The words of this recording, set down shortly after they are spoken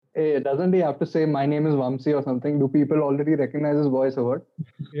Hey, doesn't he have to say my name is Vamsi or something? Do people already recognize his voice or what?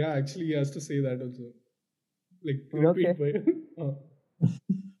 Yeah, actually, he has to say that also. Like, Okay. repeat by.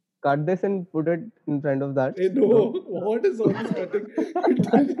 Cut this and put it in front of that. Hey, no, what is all this cutting?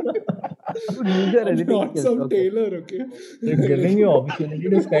 Dude, use your I'm editing not skills. some Okay. tailor, okay? They're giving you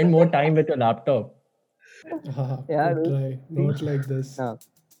opportunity to spend more time with your laptop. Yeah, Good dude. try. Not like this. Yeah.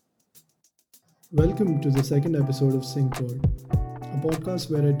 Welcome to the second episode of SyncPod, a podcast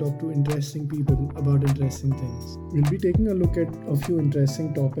where I talk to interesting people about interesting things. We'll be taking a look at a few interesting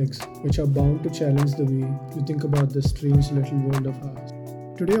topics which are bound to challenge the way you think about this strange little world of ours.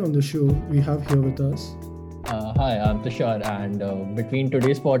 Today on the show, we have here with us. Hi, I'm Tushar, and between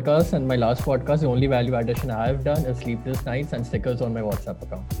today's podcast and my last podcast, the only value addition I have done is sleepless nights and stickers on my WhatsApp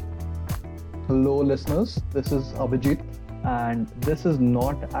account. Hello, listeners. This is Abhijit, and this is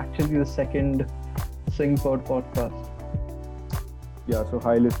not actually the second SingPod podcast. Yeah, so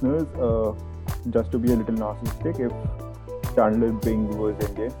hi listeners. Just to be a little narcissistic, if Chandler Bing was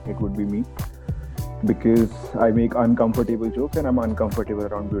Indian, it would be me. Because I make uncomfortable jokes and I'm uncomfortable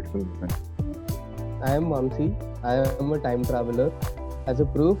around beautiful women. I am Mamsi. I am a time traveler. As a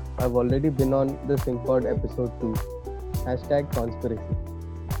proof, I've already been on the SyncPod episode 2. #conspiracy.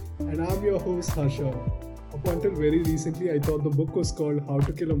 And I'm your host, Harsha. Up until very recently, I thought the book was called How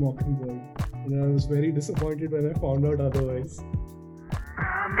to Kill a Mockingbird. And I was very disappointed when I found out otherwise.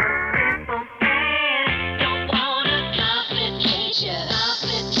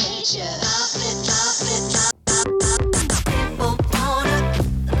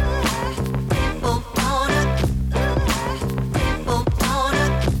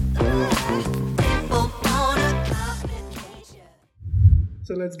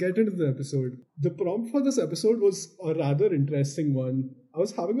 So let's get into the episode. The prompt for this episode was a rather interesting one. I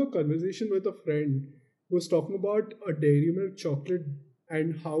was having a conversation with a friend who was talking about a Dairy Milk chocolate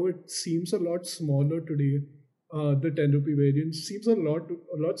and how it seems a lot smaller today. The 10 rupee variant seems a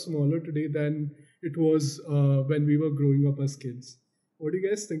lot smaller today than it was when we were growing up as kids. What do you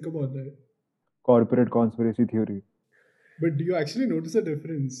guys think about that? Corporate conspiracy theory. But do you actually notice a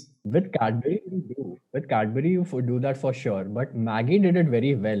difference? With Cadbury, you do. With Cadbury, you do that for sure. But Maggie did it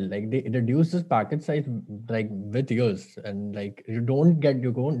very well. Like they reduced this packet size like with years, and like you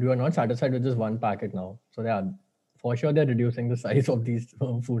are not satisfied with just one packet now. So yeah, for sure they're reducing the size of these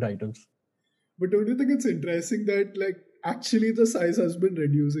food items. But don't you think it's interesting that like actually the size has been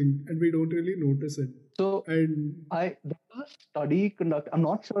reducing and we don't really notice it? So, And there was a study conducted. I'm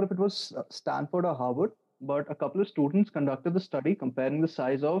not sure if it was Stanford or Harvard, but a couple of students conducted the study comparing the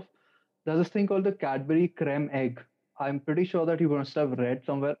size of. There's this thing called the Cadbury creme egg. I'm pretty sure that you must have read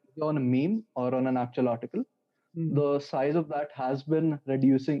somewhere either on a meme or on an actual article. The size of that has been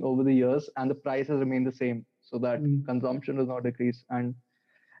reducing over the years, and the price has remained the same, so that consumption does not decrease. And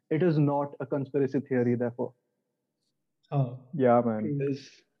it is not a conspiracy theory, therefore. Yeah, man. It is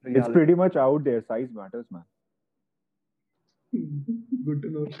It's reality. pretty much out there. Size matters, man. Good to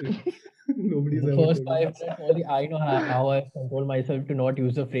know. Shit. Nobody's The ever first told me. 5 minutes only I know how I control myself to not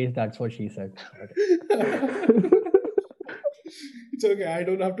use the phrase "that's what she said." It's okay. I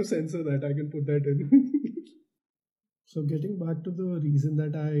don't have to censor that. I can put that in. So, getting back to the reason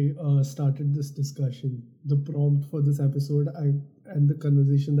that I started this discussion, the prompt for this episode, and the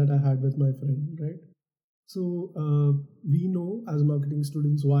conversation that I had with my friend, right? So, we know as marketing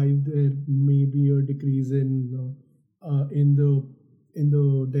students why there may be a decrease in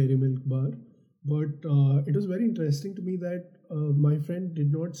the dairy milk bar, but it was very interesting to me that my friend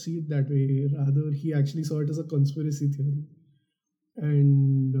did not see it that way. Rather, he actually saw it as a conspiracy theory.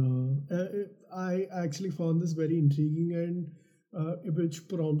 And I actually found this very intriguing and which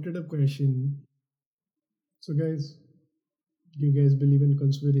prompted a question. So, guys, do you guys believe in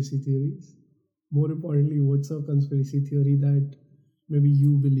conspiracy theories? More importantly, what's a conspiracy theory that maybe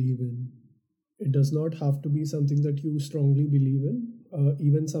you believe in? It does not have to be something that you strongly believe in,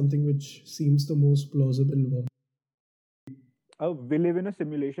 even something which seems the most plausible one. We live in a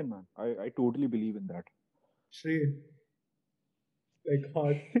simulation, man. I totally believe in that. Shrey, like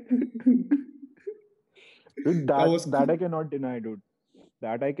hard. Dude, That was that I cannot deny, dude.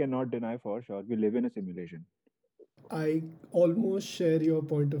 That I cannot deny for sure. We live in a simulation. I almost share your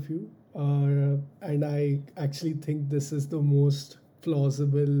point of view, and I actually think this is the most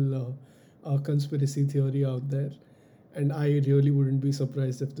plausible conspiracy theory out there, and I really wouldn't be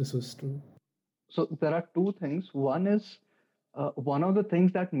surprised if this was true. So there are two things. One is one of the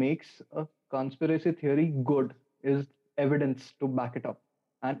things that makes a conspiracy theory good is evidence to back it up.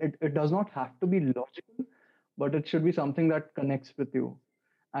 And it does not have to be logical, but it should be something that connects with you.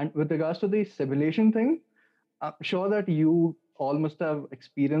 And with regards to the simulation thing, I'm sure that you all must have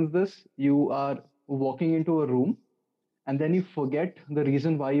experienced this. You are walking into a room and then you forget the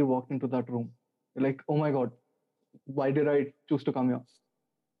reason why you walked into that room. You're like, oh my God, why did I choose to come here?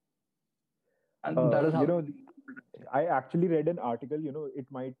 And that is You how. know, I actually read an article. It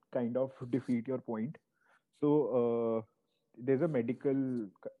might kind of defeat your point. So there's a medical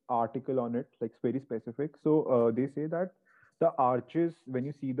article on it, like very specific. So they say that the arches, when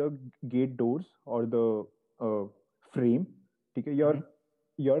you see the gate doors or the frame, okay, Mhm.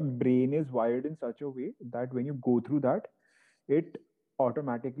 your brain is wired in such a way that when you go through that, it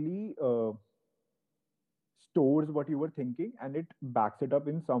automatically stores what you were thinking and it backs it up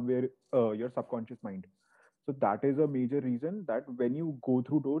in somewhere your subconscious mind. So that is a major reason that when you go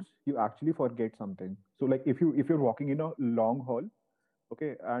through doors you actually forget something. So like if you're walking in a long hall,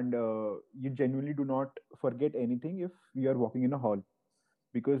 okay, and you genuinely do not forget anything if you are walking in a hall,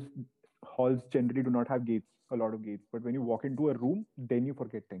 because halls generally do not have gates, a lot of gates, but when you walk into a room then you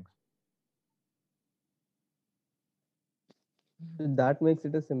forget things. That makes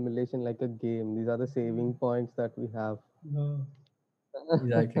it a simulation, like a game. These are the saving points that we have. Yeah.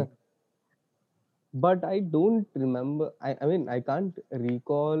 Exactly. But I don't remember. I mean, I can't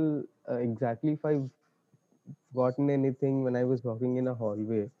recall exactly if I've forgotten anything when I was walking in a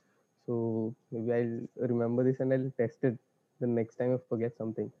hallway. So maybe I'll remember this and I'll test it the next time I forget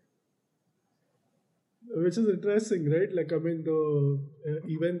something. Which is interesting, right? Like, I mean, the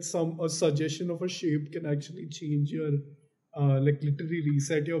even some a suggestion of a shape can actually change your, like, literally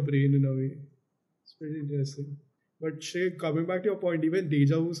reset your brain in a way. It's pretty interesting. But Shay, coming back to your point, even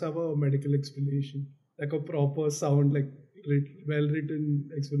deja vus have a medical explanation, like a proper sound, like well written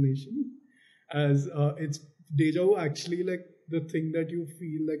explanation. As it's deja vu actually like the thing that you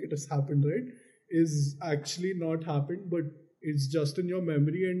feel like it has happened, right? Is actually not happened, but it's just in your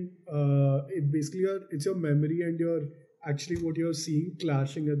memory, and it basically it's your memory and your actually what you're seeing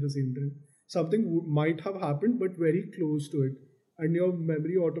clashing at the same time. Something might have happened, but very close to it, and your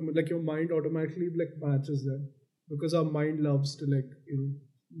memory like your mind automatically like matches them because our mind loves to like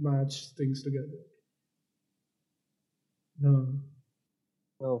match things together.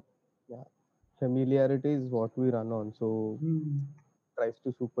 Oh, yeah. Familiarity is what we run on. So Hmm. tries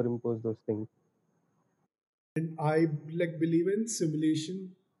to superimpose those things. And I like believe in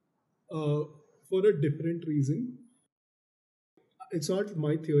simulation uh, for a different reason. It's not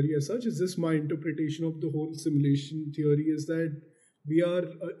my theory as such. It's just my interpretation of the whole simulation theory is that we are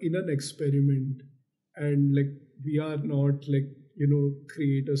in an experiment, and like we are not like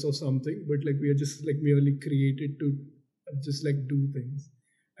creators of something, but like we are just like merely created to just like do things,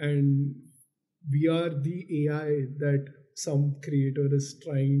 and we are the AI that some creator is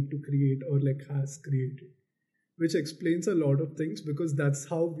trying to create or like has created, which explains a lot of things because that's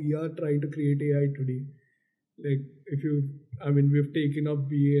how we are trying to create AI today. Like if you, I mean, we've taken up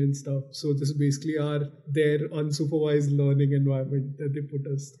BA and stuff, so this is basically our their unsupervised learning environment that they put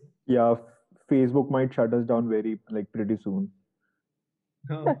us Yeah, Facebook might shut us down very like pretty soon.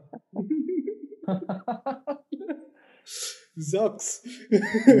 through. Zucks.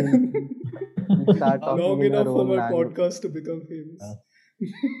 We'll, we'll start talking Long in our enough for own my language. podcast to become famous. Yeah.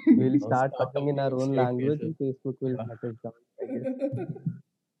 We'll I'll start start talking in our uploading own straight language faces. and Facebook will Yeah. shut us down, I guess.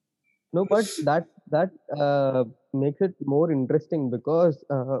 No, but that makes it more interesting because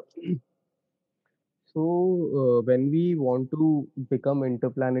when we want to become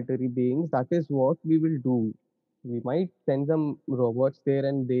interplanetary beings, that is what we will do. We might send some robots there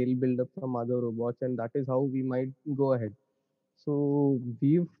and they'll build up some other robots, and that is how we might go ahead. So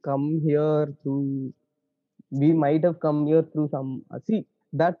we've come here through, we might have come here through some, see,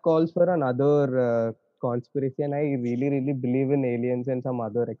 that calls for another conspiracy, and I really, really believe in aliens and some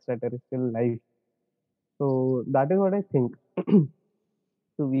other extraterrestrial life. So that is what I think.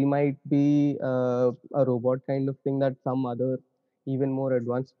 So we might be a robot kind of thing that some other even more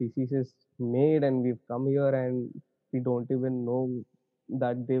advanced species is made, and we've come here and we don't even know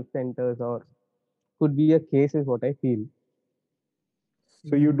that they've sent us, or could be a case, is what I feel.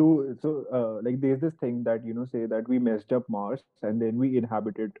 So you Hmm. do so like there's this thing that say that we messed up Mars and then we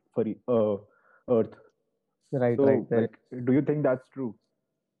inhabited for Earth. Right, right. So like, do you think that's true?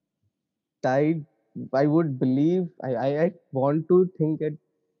 I I would believe, I want to think it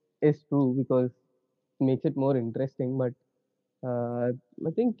is true because it makes it more interesting, but uh,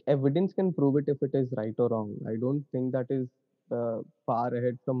 I think evidence can prove it if it is right or wrong. I don't think that is far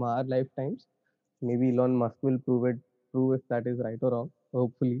ahead from our lifetimes. Maybe Elon Musk will prove if that is right or wrong,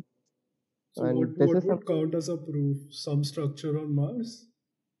 hopefully. So what And this what is would something, count as a proof? Some structure on Mars,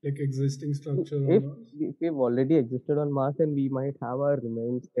 like existing structure on if Mars. if we've already existed on Mars and we might have our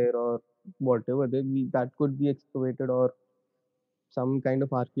remains there or whatever, then that could be excavated or some kind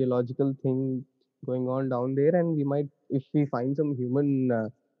of archaeological thing going on down there, and we might, if we find some human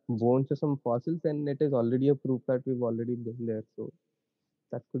bones or some fossils, then it is already a proof that we've already been there. So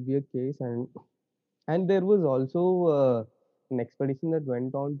that could be a case. And there was also an expedition that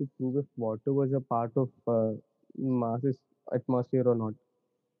went on to prove if water was a part of Mars's atmosphere or not.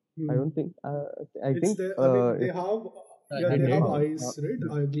 I don't think. I It's think. there. I mean, they If, have, I yeah, they did. have uh, ice,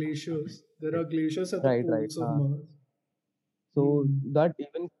 right? Glaciers. There are glaciers at the right, right. poles of Mars. So Hmm. that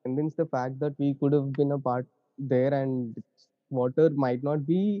even convinces the fact that we could have been a part there, and water might not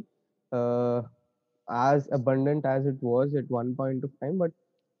be uh, as abundant as it was at one point of time, but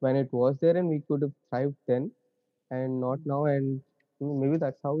when it was there, and we could have thrived then, and not now, and maybe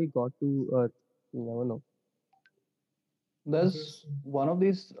that's how we got to Earth. You never know. There's Interesting. one of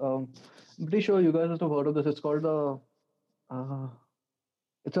these. I'm pretty sure you guys must have heard of this. It's called a. Uh,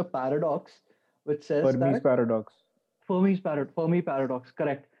 it's a paradox, which says Fermi's that paradox. Fermi paradox.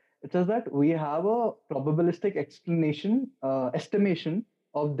 Correct. It says that we have a probabilistic explanation, estimation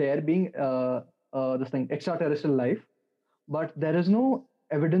of there being this thing extraterrestrial life, but there is no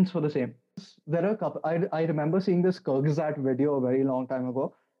evidence for the same. There are a couple. I remember seeing this Kyrgyzstan video a very long time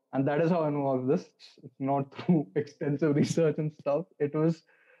ago, and that is how I know of this. It's not through extensive research and stuff. It was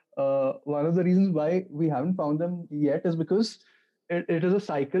one of the reasons why we haven't found them yet is because it is a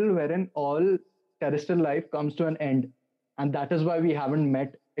cycle wherein all terrestrial life comes to an end, and that is why we haven't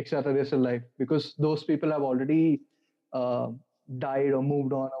met extraterrestrial life because those people have already uh, died or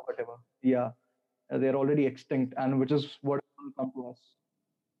moved on or whatever. Yeah, they're already extinct, and which is what will come to us.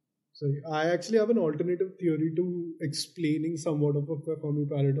 So I actually have an alternative theory to explaining somewhat of a Fermi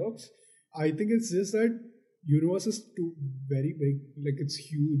paradox. I think it's just that universe is too very big, like it's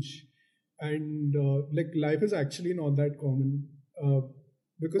huge, and like life is actually not that common.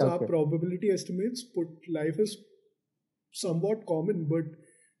 Because our Okay. probability estimates put life as somewhat common, but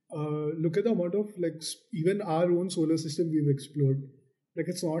look at the amount of even our own solar system we've explored. Like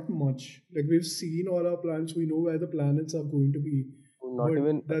it's not much. Like we've seen all our planets, we know where the planets are going to be, Not but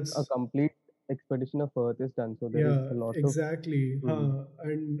even a that's complete expedition of Earth is done. So there is yeah, a lot of. exactly. Mhm.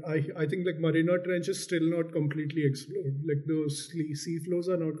 And I think like Marina Trench is still not completely explored. Like those sea floors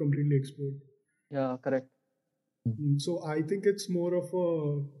are not completely explored. Yeah, correct. So I think it's more of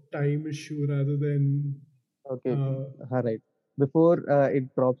a time issue rather than Okay, uh, all right. Before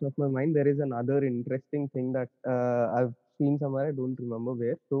it drops off my mind, there is another interesting thing that I've seen somewhere. I don't remember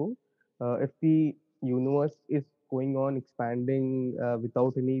where. So, if the universe is going on expanding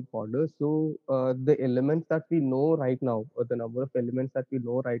without any borders, so the elements that we know right now, or the number of elements that we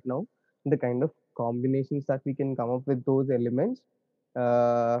know right now, the kind of combinations that we can come up with those elements.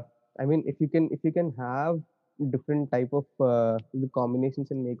 Uh, I mean, if you can have different type of the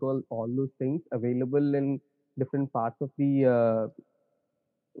combinations and make all those things available in different parts of the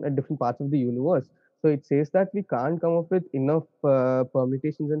different parts of the universe. So it says that we can't come up with enough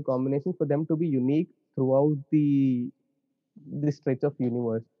permutations and combinations for them to be unique throughout the stretch of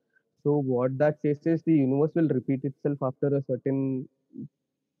universe. So what that says is the universe will repeat itself after a certain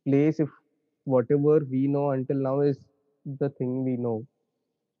place if whatever we know until now is the thing we know.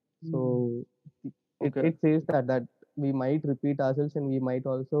 So Okay. it says that we might repeat ourselves, and we might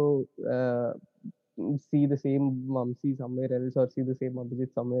also see the same Mumsy somewhere else, or see the same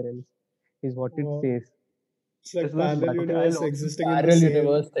Abhijit somewhere else, is what it uh, says. it's like Is this parallel but okay? universe I'll existing in the Parallel same.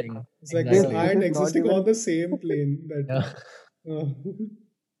 universe thing. It's like This Exactly. this and is not existing on even the same plane. That Yeah. uh,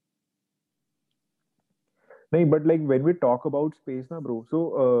 No, but like when we talk about space now, bro.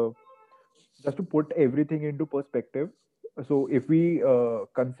 So just to put everything into perspective, so if we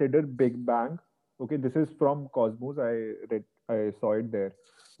consider Big Bang, okay, this is from Cosmos. I saw it there.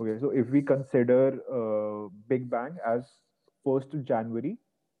 Okay, so if we consider Big Bang as 1st January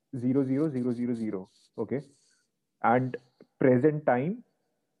 00000, okay, and present time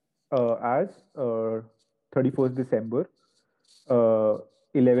as 31st December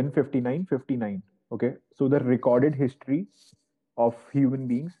 11:59:59. Okay, so the recorded history of human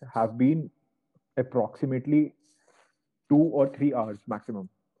beings have been approximately 2 or 3 hours maximum.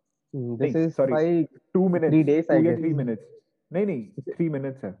 this Nahin, is sorry, by 2 minutes, 3 days, I two or guess. 3 minutes. Nahin, 3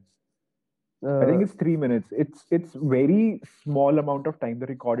 minutes. Hai. I Uh, think it's 3 minutes. It's very small amount of time, the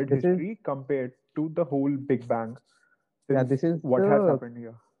recorded this is history compared to the whole Big Bang yeah, since what has happened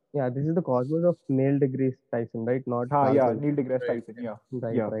here. this is the Cosmos of Neil deGrasse Tyson, right? Not Ha, Carl yeah, Sagan. Neil deGrasse Right. Tyson. Yeah,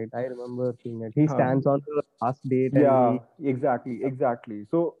 Right, yeah. right. I remember seeing it. He Ha. stands on the last date, and Yeah, he exactly.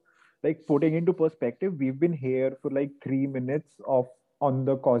 So, like putting into perspective, we've been here for like 3 minutes of on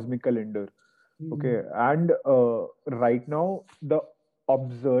the cosmic calendar. Okay, and right now the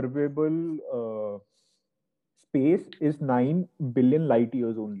observable space is 9 billion light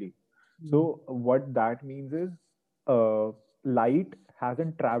years only. So what that means is light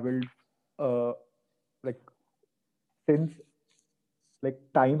hasn't traveled uh, like since like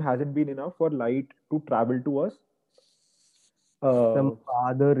time hasn't been enough for light to travel to us. Some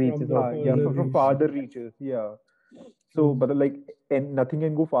farther reaches the of Yeah, farther from reach. farther reaches. Yeah. So, but like, and nothing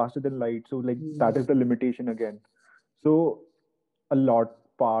can go faster than light. So, like, that is the limitation again. So, a lot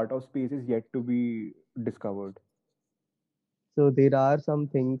part of space is yet to be discovered. So there are some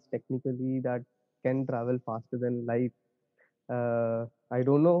things technically that can travel faster than light. I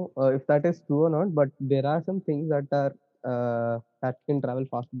don't know if that is true or not, but there are some things that can travel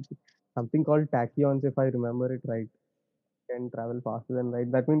faster. Something called tachyons, if I remember it right, can travel faster than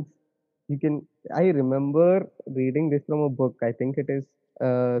light. That means you can. I remember reading this from a book. I think it is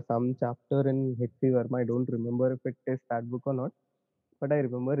some chapter in H.C. Verma. I don't remember if it is that book or not, but I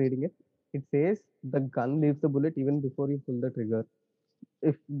remember reading it. It says the gun leaves the bullet even before you pull the trigger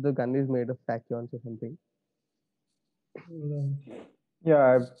if the gun is made of tachyons or something.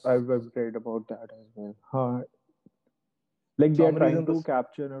 Yeah, I've read about that as well. Like they are Some trying reason to this.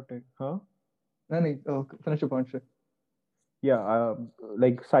 capture a thing. No, finish your point, Shay. Yeah,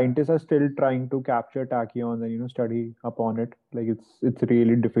 like scientists are still trying to capture tachyons and study upon it. Like it's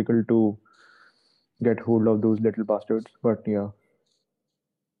really difficult to get hold of those little bastards. But yeah.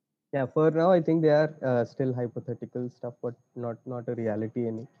 Yeah, for now I think they are still hypothetical stuff, but not a reality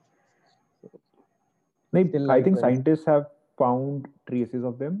any. Like, Still I light think runs. scientists have found traces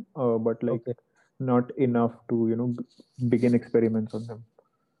of them, but like Okay. not enough to begin experiments on them.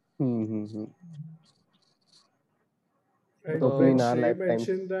 Mm-hmm. And Hopefully when in So our Shay lifetime.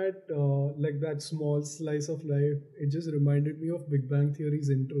 mentioned that, like that small slice of life, it just reminded me of Big Bang Theory's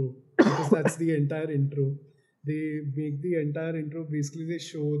intro because that's the entire intro. They make the entire intro. Basically, they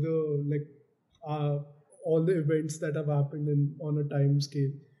show the like all the events that have happened in on a time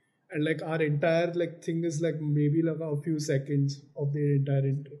scale, and like our entire like thing is like maybe like a few seconds of the entire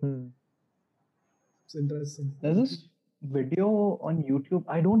intro. It's interesting. There's this video on YouTube.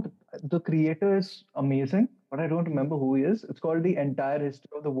 The creator is amazing, but I don't remember who he is. It's called The Entire History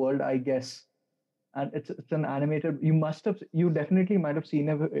of the World, I guess. And it's an animated. You definitely might have seen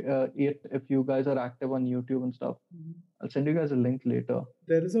it if you guys are active on YouTube and stuff. I'll send you guys a link later.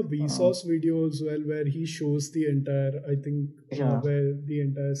 There is a Vsauce video as well where he shows the entire, I think, Yeah. where the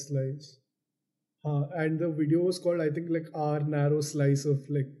entire slice. And the video was called, I think, like Our Narrow Slice of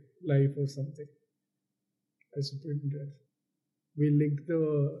like Life or something. I super interesting. We'll link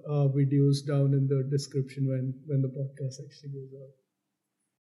the videos down in the description when the podcast actually goes out.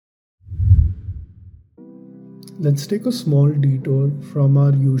 Let's take a small detour from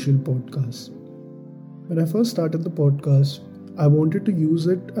our usual podcast. When I first started the podcast, I wanted to use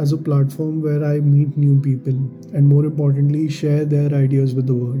it as a platform where I meet new people and, more importantly, share their ideas with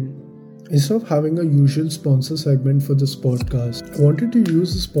the world. Instead of having a usual sponsor segment for this podcast, I wanted to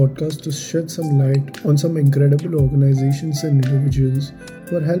use this podcast to shed some light on some incredible organizations and individuals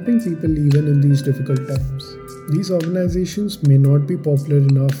who are helping people even in these difficult times. These organizations may not be popular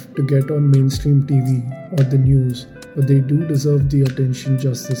enough to get on mainstream TV or the news, but they do deserve the attention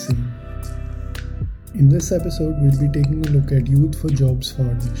just the same. In this episode, we'll be taking a look at Youth for Jobs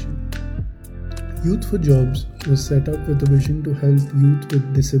Foundation. Youth for Jobs was set up with a vision to help youth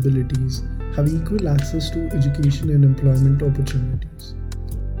with disabilities have equal access to education and employment opportunities.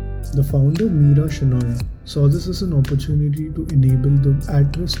 The founder, Meera Shenoy, saw this as an opportunity to enable the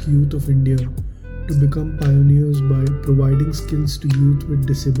at-risk youth of India to become pioneers by providing skills to youth with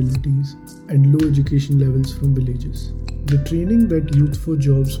disabilities and low education levels from villages. The training that Youth for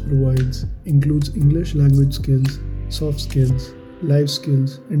Jobs provides includes English language skills, soft skills, life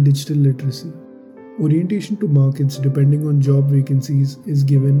skills, and digital literacy. Orientation to markets depending on job vacancies is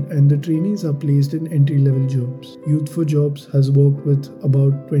given and the trainees are placed in entry-level jobs. Youth for Jobs has worked with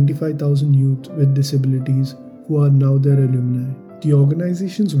about 25,000 youth with disabilities who are now their alumni. The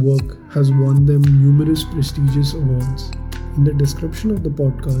organization's work has won them numerous prestigious awards. In the description of the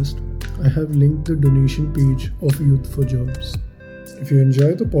podcast, I have linked the donation page of Youth for Jobs. If you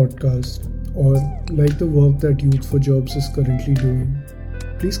enjoy the podcast or like the work that Youth for Jobs is currently doing,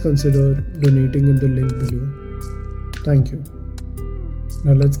 please consider donating in the link below. Thank you.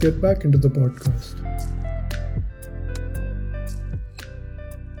 Now let's get back into the podcast.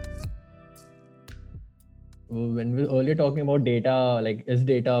 When we were earlier talking about data, like is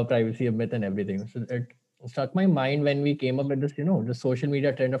data privacy a myth and everything. So it struck my mind when we came up with this, the social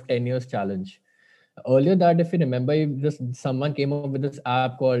media trend of 10 years challenge. Earlier that, if you remember, just someone came up with this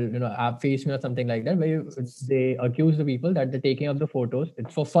app called, App Face Me or something like that, where they accuse the people that they're taking up the photos.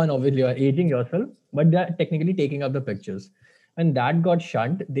 It's for fun, obviously, you're aging yourself, but they're technically taking up the pictures. And that got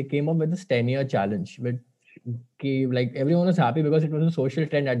shunned. They came up with this 10-year challenge, which gave, like, everyone was happy because it was a social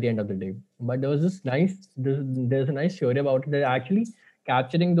trend at the end of the day. But there was this there's a nice theory about it. They're actually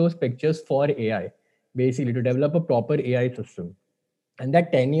capturing those pictures for AI, basically to develop a proper AI system. And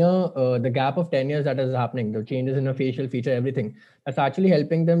that 10-year, the gap of 10 years that is happening, the changes in a facial feature, everything, that's actually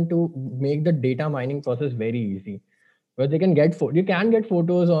helping them to make the data mining process very easy. Because they can you can get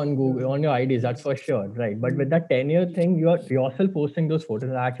photos on Google on your IDs, that's for sure, right? But with that 10-year thing, you're yourself posting those photos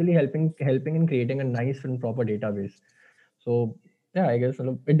are actually helping in creating a nice and proper database. So yeah, I guess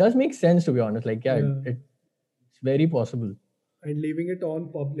it does make sense, to be honest. Like, it's very possible. And leaving it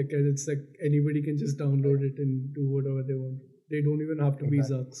on public, and it's like anybody can just download it and do whatever they want. They don't even have to be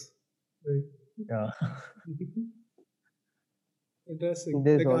Zucks, right? Yeah. Interesting.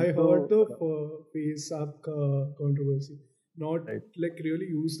 There's Like I heard the also Face app controversy. Not Right. like really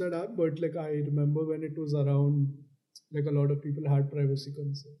use that app, but like I remember when it was around, like a lot of people had privacy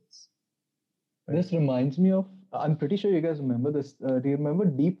concerns. This reminds me of, I'm pretty sure you guys remember this. Do you remember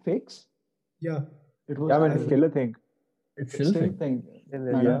deep fakes? Yeah. It was Yeah, I mean, it's still a thing. It's it's still a thing. thing.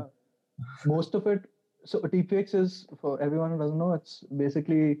 Yeah. Most of it. So deepfakes is, for everyone who doesn't know, it's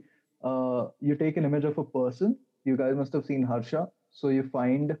basically you take an image of a person. You guys must have seen Harsha. So you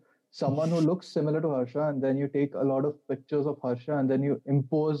find someone who looks similar to Harsha, and then you take a lot of pictures of Harsha, and then you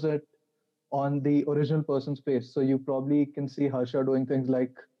impose it on the original person's face. So you probably can see Harsha doing things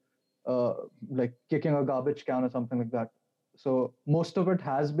uh, like kicking a garbage can or something like that. So most of it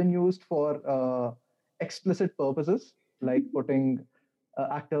has been used for explicit purposes, like putting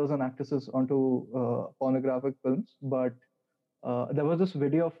actors and actresses onto pornographic films. But there was this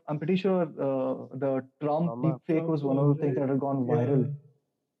video of, I'm pretty sure the Trump Obama. deepfake was one of the things that had gone viral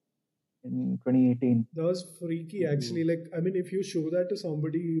in 2018. That was freaky, actually. Like, I mean, if you show that to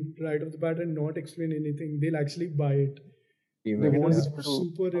somebody right off the bat and not explain anything, they'll actually buy it. They Like, it won't was be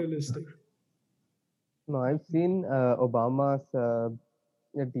super realistic. No, I've seen Obama's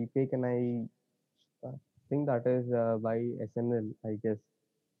deepfake, and I think that is by SNL, I guess.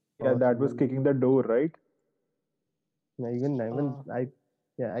 Yeah, Or that was someone. kicking the door, right? Even I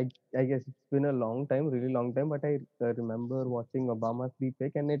guess it's been a long time, really long time, but I remember watching Obama's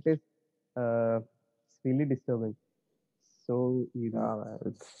deepfake, and it's really disturbing. So eerie. Yeah,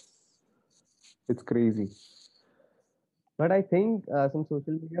 man, it's crazy. But I think some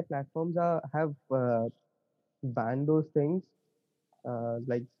social media platforms have banned those things.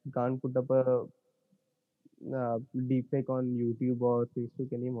 Like you can't put up a deepfake on YouTube or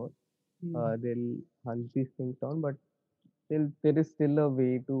Facebook anymore. They'll hunt these things down, but there is still a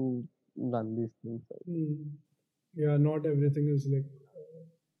way to run these things. Yeah, not everything is like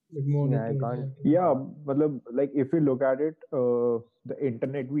Yeah, I monitored. can't. Yeah, but like if you look at it, the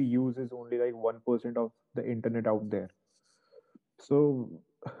internet we use is only like 1% of the internet out there. So,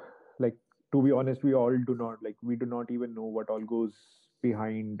 like, to be honest, we do not even know what all goes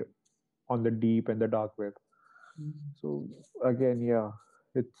behind on the deep and the dark web. So again, yeah,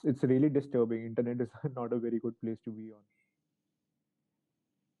 it's really disturbing. Internet is not a very good place to be on.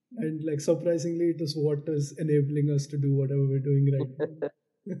 And like surprisingly, it is what is enabling us to do whatever we're doing right now.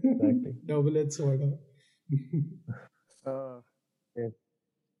 Exactly. Double-edged sword. Yes.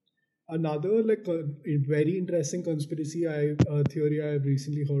 Another like a very interesting conspiracy theory I've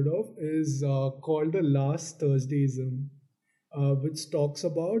recently heard of is called the Last Thursdayism, which talks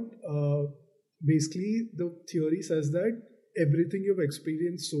about basically the theory says that everything you've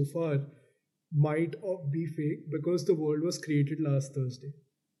experienced so far might be fake because the world was created last Thursday,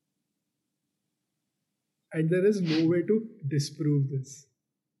 and there is no way to disprove this.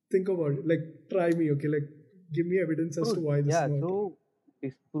 Think about it. Like, try me, okay? Like, give me evidence as to why this Yeah, is not. so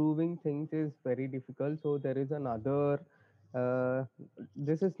disproving things is very difficult. So there is another. Uh,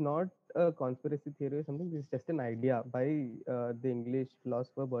 this is not a conspiracy theory or something. This is just an idea by the English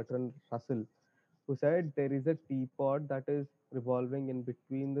philosopher Bertrand Russell, who said there is a teapot that is revolving in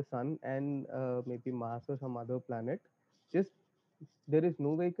between the sun and maybe Mars or some other planet. Just there is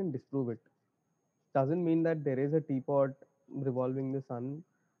no way you can disprove it. Doesn't mean that there is a teapot revolving the sun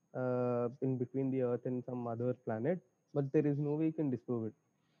in between the Earth and some other planet, but there is no way you can disprove it.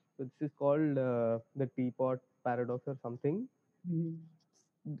 So this is called the teapot paradox or something.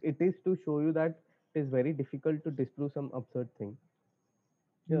 It is to show you that it is very difficult to disprove some absurd thing.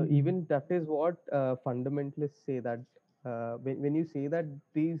 Even that is what fundamentalists say, that when you say that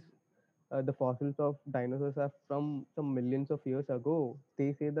the fossils of dinosaurs are from some millions of years ago,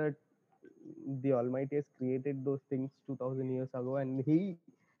 they say that the Almighty has created those things 2000 years ago, and He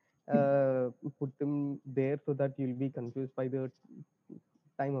put them there so that you'll be confused by the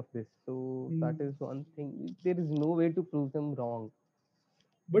time of this. So that is one thing. There is no way to prove them wrong,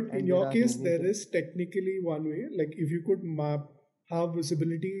 But in and there your are case, many there things. is technically one way. Like if you could have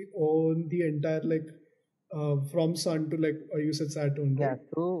visibility on the entire from sun to you said Saturn, Yeah. right?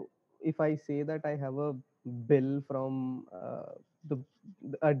 So if I say that I have a bill from the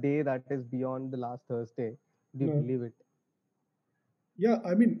a day that is beyond the last Thursday, do you No. believe it? Yeah,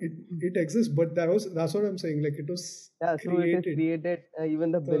 I mean it exists, but that's what I'm saying. Like it was Yeah. So it is created created.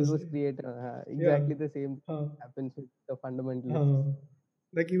 Even the bill was Thursday. created. Yeah. Exactly the same Huh. happens with the fundamentalists. Uh,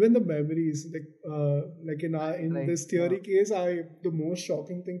 like even the memories, like in Right. this theory case, the most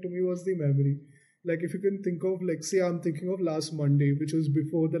shocking thing to me was the memory. Like if you can think of, like, say I'm thinking of last Monday, which was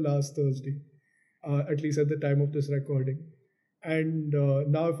before the last Thursday, at least at the time of this recording. And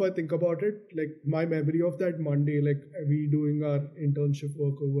now if I think about it, like my memory of that Monday, like we doing our internship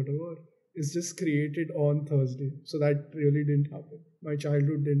work or whatever, is just created on Thursday. So that really didn't happen. My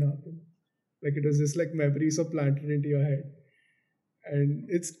childhood didn't happen. Like it was just like memories are planted into your head, and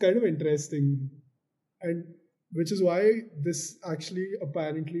it's kind of interesting, and which is why this actually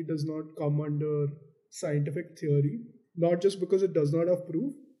apparently does not come under scientific theory, not just because it does not have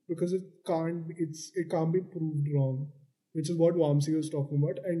proof, because it can't be proved wrong, which is what Vamsi was talking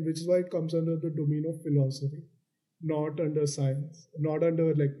about, and which is why it comes under the domain of philosophy, not under science, not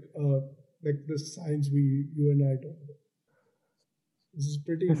under like the science you and I talk about. This is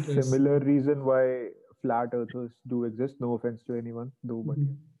pretty A interesting. similar reason why flat earthers do exist. No offense to anyone, though, but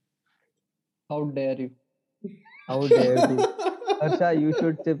yeah. How dare you? How dare you? Harsha, you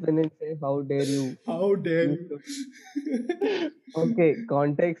should chip in and say, how dare you? How dare You you? should. Okay,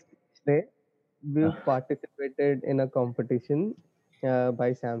 context. Today, we've participated in a competition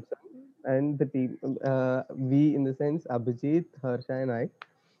by Samsung, and the team, we in the sense, Abhijit, Harsha, and I,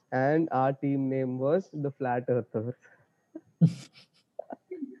 and our team name was the Flat Earthers.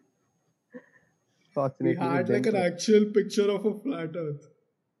 We Fortunately, had like an actual picture of a flat earth.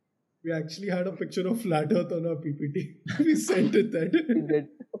 We actually had a picture of flat earth on our PPT. We sent it that. we did.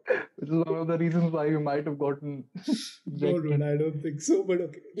 Which is one of the reasons why you might have gotten No, rejected. no, I don't think so, but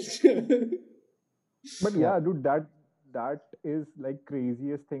okay. But yeah, dude, that is like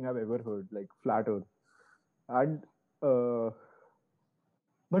craziest thing I've ever heard, like flat earth. And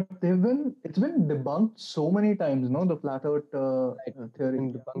But it's been debunked so many times, no? The flat earth theory.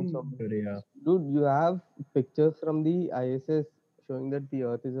 And debunks of Yeah. Dude, you have pictures from the ISS showing that the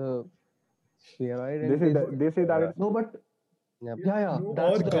Earth is a spheroid, they and say that it's No, but Yep. yeah, No,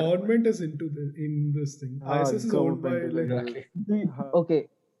 that's our the government is in this thing. ISS is owned by government is like Exactly. Okay,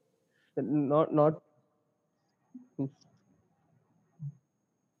 not no.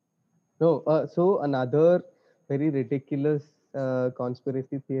 So another very ridiculous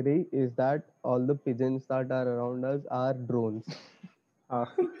conspiracy theory is that all the pigeons that are around us are drones.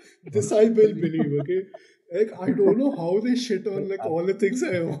 this. I will believe. Okay, like I don't know how they shit on like all the things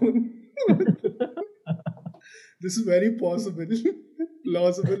I own. This is very possible,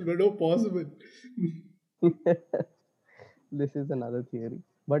 plausible, but no possible. This is another theory.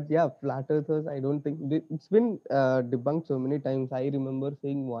 But yeah, flat earthers, I don't think it's been debunked so many times. I remember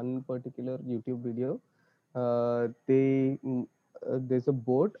seeing one particular YouTube video. There's a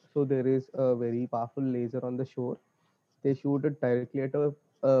boat, so there is a very powerful laser on the shore. They shoot it directly at a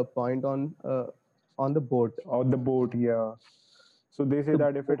point on the boat. on the boat, yeah. So they say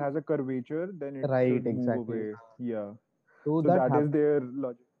that if it has a curvature, then it Right, should move exactly. away. Yeah. So So that that is happens. their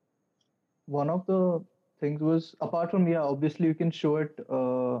logic. one of the things was, apart from, yeah, obviously you can show it.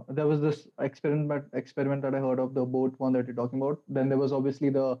 There was this experiment that I heard of, the boat one that you're talking about. Then there was obviously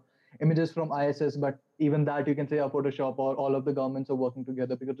the images from ISS, but even that you can say are Photoshop, or all of the governments are working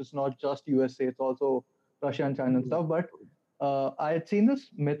together, because it's not just USA, it's also Russia and China and stuff. But I had seen this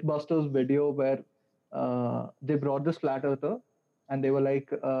Mythbusters video where they brought this flat earther and they were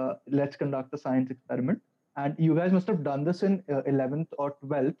like, let's conduct a science experiment. And you guys must have done this in 11th or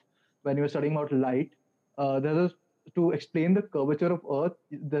 12th when you were studying about light. To explain the curvature of Earth,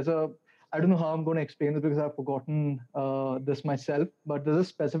 I don't know how I'm going to explain this because I've forgotten this myself, but there's a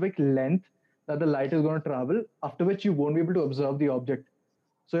specific length that the light is going to travel, after which you won't be able to observe the object.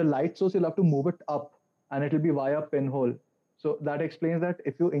 So your light source, you'll have to move it up, and it'll be via pinhole. So that explains that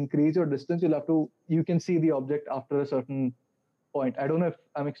if you increase your distance, you can see the object after a certain point. I don't know if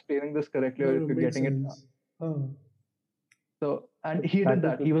I'm explaining this correctly or No, if you're makes getting it. sense. So, and he That did is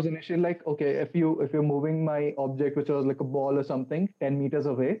that. the He was initially like, okay, if you're moving my object, which was like a ball or something, 10 meters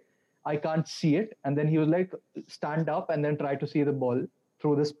away, I can't see it. And then he was like, stand up and then try to see the ball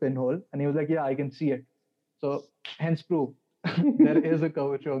through this pinhole, and he was like, yeah, I can see it. So hence proof there is a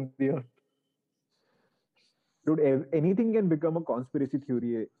curvature on the earth. Dude, anything can become a conspiracy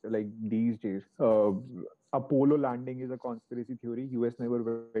theory like these days. Apollo landing is a conspiracy theory. US never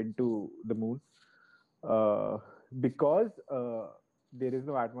went to the moon because there is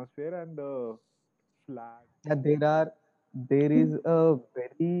no atmosphere and the flag. Yeah, there is a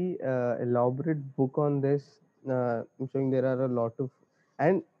very elaborate book on this, showing there are a lot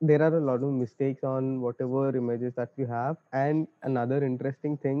of mistakes on whatever images that we have. And another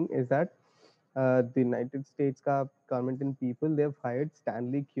interesting thing is that the United States government and people, they have hired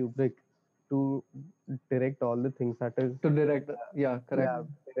Stanley Kubrick to direct all the things, that is To direct, yeah, correct.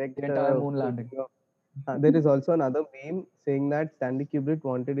 direct The entire moon landing. there is also another meme saying that Stanley Kubrick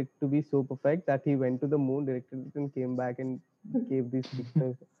wanted it to be so perfect that he went to the moon, directed it, and came back and gave these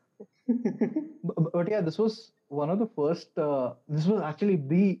pictures. But yeah, this was one of the first. This was actually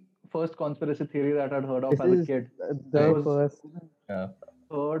the first conspiracy theory that I'd heard of This as a is kid. the It was first. Yeah.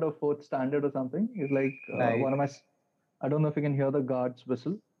 third or fourth standard or something. It's like Right. one of my. I don't know if you can hear the guard's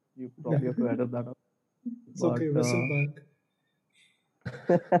whistle. You probably have to edit that up. It's okay, whistle back.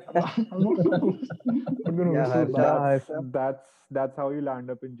 I'm not gonna Yeah, whistle back. That's how you land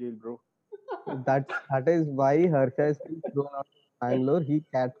up in jail, bro. That is why Harsha is being thrown out of Bangalore. He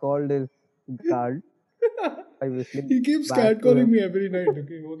catcalled his guard by whistling. He keeps back to catcalling him. me every night.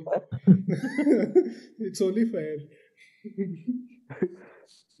 Okay, it's only fair.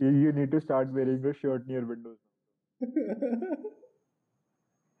 You need to start wearing a shirt near windows.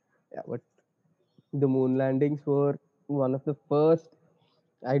 Yeah, but the moon landings were one of the first.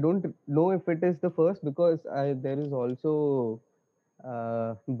 I don't know if it is the first, because there is also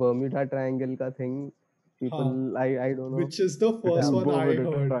Bermuda Triangle ka thing. People, I don't know. Which is the first one I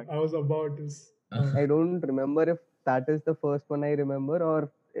Bermuda heard. Triangle. I was about to. I don't remember if that is the first one I remember,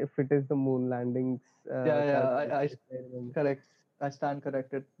 or if it is the moon landings. Yeah, I remember. correct. I stand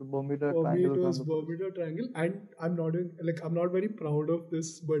corrected. The Bermuda For me, Triangle it is was not the- Bermuda Triangle, and I'm not very proud of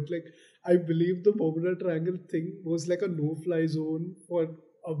this, but like I believe the Bermuda Triangle thing was like a no-fly zone for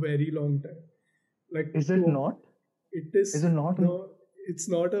a very long time. Like, Is it not? It is. Is it not? No, it's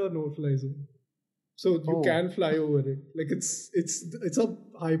not a no-fly zone. So you Oh. can fly over it. Like it's a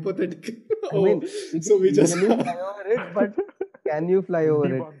hypothetical. I mean, so we just can you fly over it, but can you fly over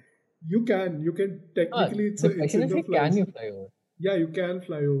it? Debunked. you can technically it's the it's question in is, the like, fly can zone. you fly over? Yeah, you can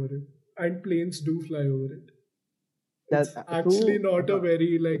fly over it, and planes do fly over it. It's That- actually so, not a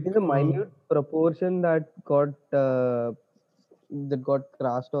very like. It is a minute proportion that got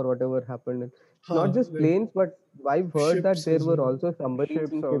crashed or whatever happened. Not just like planes, but I've heard that ships there as were well. also submarines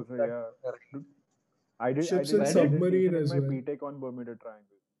Ships and also, ships that yeah. were crashed. I did Ships a and submarine dissertation in as my well. BTech on Bermuda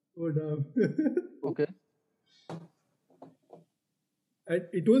Triangle. Oh damn. Okay. And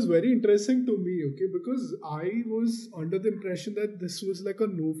it was very interesting to me, okay, because I was under the impression that this was like a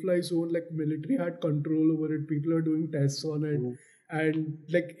no-fly zone, like military had control over it, people are doing tests on it, and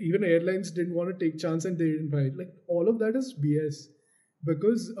like even airlines didn't want to take chance and they didn't fly. Like all of that is BS.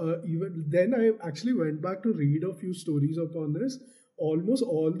 Because even then I actually went back to read a few stories upon this. Almost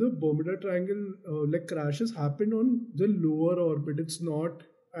all the Bermuda Triangle like crashes happened on the lower orbit. It's not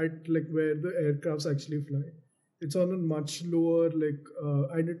at like where the aircrafts actually fly. It's on a much lower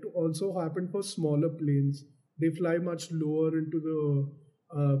and it also happened for smaller planes. They fly much lower into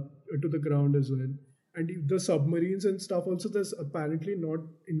the ground as well. And the submarines and stuff also, there's apparently not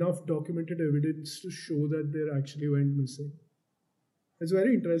enough documented evidence to show that they actually went missing. It's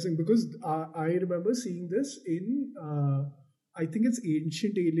very interesting because I remember seeing this in I think it's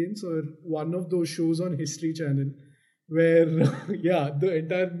Ancient Aliens or one of those shows on History Channel, where yeah, the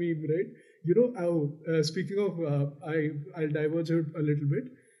entire meme, right? You know, speaking of, I'll diverge a little bit.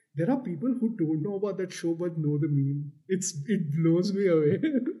 There are people who don't know about that show but know the meme. It blows me away.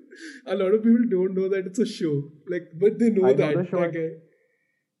 A lot of people don't know that it's a show, like, but they know I that. know the show. Like,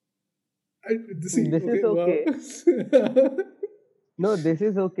 This is okay. Wow. No, this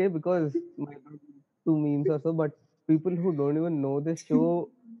is okay because my two memes or so, but people who don't even know this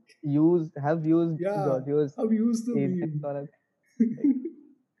show have used Yeah, Giorgio's I've used the agent meme. or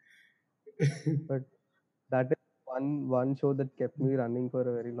but that is one show that kept me running for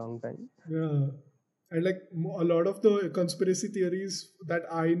a very long time. Yeah. And like a lot of the conspiracy theories that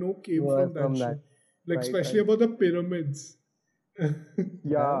I know came Were from from that show. that. Like Right, especially right. about the pyramids.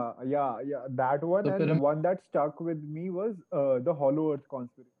 Yeah. That one, The and pyramid- one that stuck with me was the Hollow Earth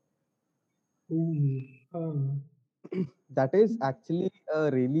conspiracy. Ooh. That is actually a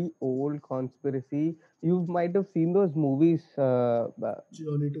really old conspiracy. You might have seen those movies,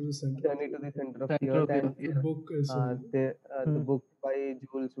 Journey to the center of Journey the to the Center of the Center Earth, of the and Earth, The yeah. book as well. the Hmm. book by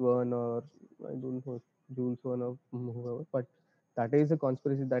Jules Verne, or I don't know Jules Verne or whoever, but that is a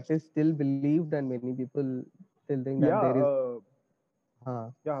conspiracy that is still believed, and many people still think that Yeah, there is.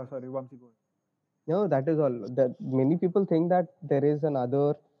 yeah. Sorry, Vamsi, go ahead. No, that is all. That many people think that there is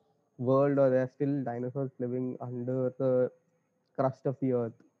another world, or there are still dinosaurs living under the crust of the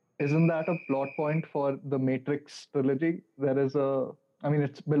earth. Isn't that a plot point for the Matrix trilogy? There is a, I mean,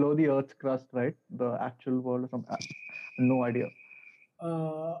 it's below the Earth's crust, right? The actual world or something. No idea.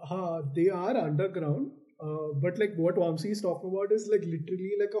 They are underground, but like what Vamsi is talking about is like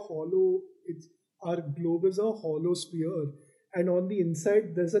literally like a hollow. It's our globe is a hollow sphere, and on the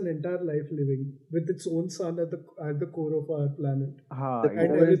inside there's an entire life living with its own sun at the core of our planet, Ha, The and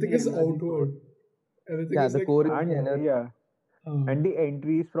core is exactly. everything the is energy source. outward. Everything Yeah, is the like core is the outward. And energy. yeah, Uh, and the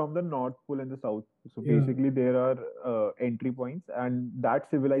entries from the North Pole and the South. So yeah. basically, there are entry points, and that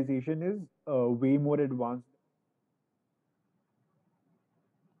civilization is way more advanced.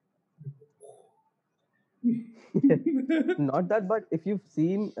 Not that, but if you've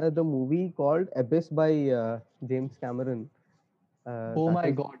seen the movie called Abyss by James Cameron, Oh that my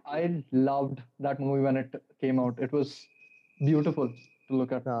is God. I loved that movie when it came out. It was beautiful to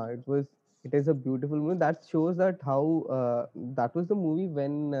look at. it was it is a beautiful movie that shows that how that was the movie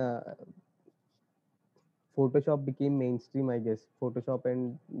when Photoshop became mainstream, I guess. Photoshop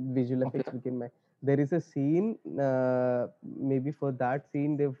and visual Okay. effects became. There is a scene, maybe for that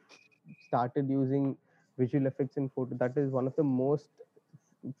scene, they've started using visual effects in photo. That is one of the most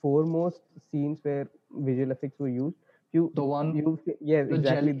foremost scenes where visual effects were used. You, The one, yes, the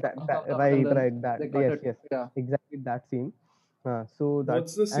exactly jelly that, comes out right, and then right, that, they cut yes, it. yes, Yeah. exactly that scene. So that,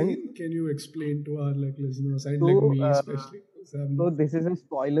 What's the and scene? Can you explain to our like listeners and like so me especially? 'Cause I'm So not this is a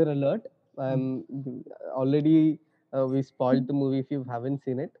spoiler alert. Already we spoiled the movie if you haven't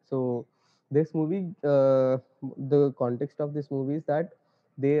seen it. So this movie, the context of this movie is that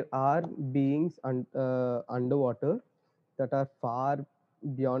there are beings underwater that are far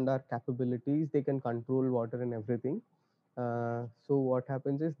beyond our capabilities. They can control water and everything. So what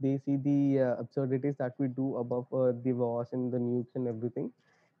happens is they see the absurdities that we do above the wars and the nukes and everything.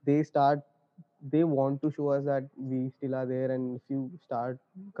 They start they want to show us that we still are there, and if you start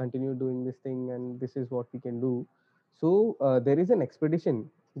continue doing this thing, and this is what we can do. So there is an expedition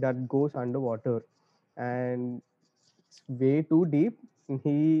that goes underwater, and it's way too deep.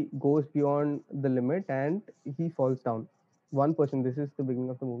 He goes beyond the limit and he falls down. One person, this is the beginning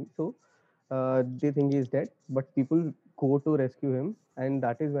of the movie. So they think he's dead, but people go to rescue him, and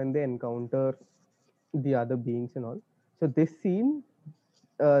that is when they encounter the other beings and all. So this scene,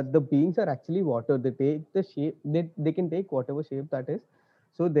 the beings are actually water. They take the shape. They can take whatever shape that is.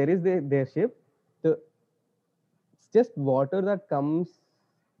 So there is their shape. It's just water that comes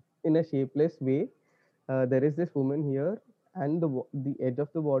in a shapeless way. There is this woman here, and the edge of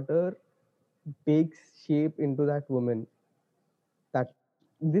the water takes shape into that woman. That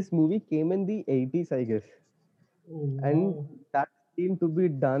this movie came in the 80s, I guess, Oh and wow. that scene to be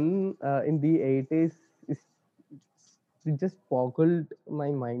done in the 80s is it just boggled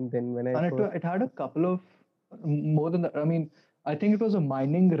my mind then when I And first. it had a couple of more than that. I mean, I think it was a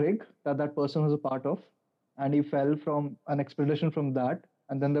mining rig that that person was a part of, and he fell from an expedition from that.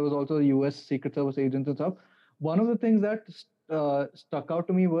 And then there was also the U.S. Secret Service agents and stuff. One of the things that stuck out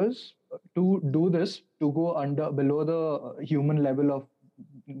to me was to do this to go under below the human level of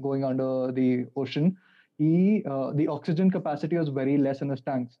going under the ocean. The oxygen capacity was very less in his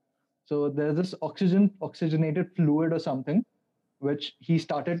tanks. So there's this oxygenated fluid or something which he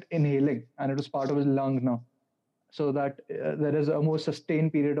started inhaling, and it was part of his lung now. So that there is a more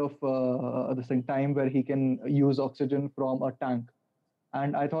sustained period of this thing time where he can use oxygen from a tank.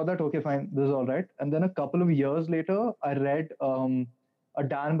 And I thought that okay, fine, this is all right. And then a couple of years later, I read a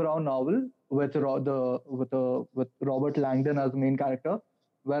Dan Brown novel with with Robert Langdon as the main character,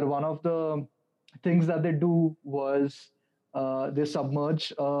 where one of the things that they do was they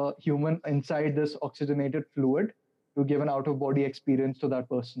submerge a human inside this oxygenated fluid to give an out of body experience to that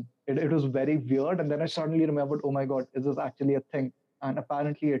person. It was very weird. And then I suddenly remembered, oh my God, is this actually a thing? And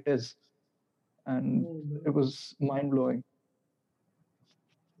apparently it is. And Oh it man. was mind blowing.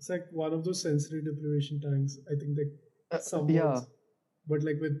 It's like one of those sensory deprivation tanks. I think like somewhat, Yeah. but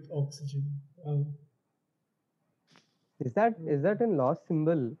like with oxygen. Is that in Lost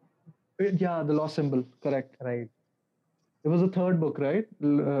Symbol? Yeah, the lost symbol, correct. Right. It was the third book, right?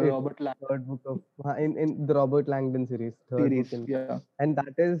 It's Robert Lang third book of in the Robert Langdon series, third book series. in that. Yeah. And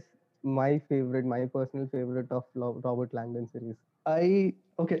that is my personal favorite of Robert Langdon series.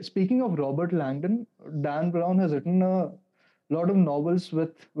 Okay, speaking of Robert Langdon, Dan Brown has written a lot of novels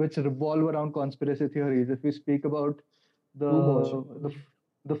which revolve around conspiracy theories. If we speak about True boy.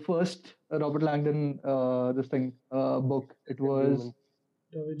 the first Robert Langdon this thing book, it And was Demons.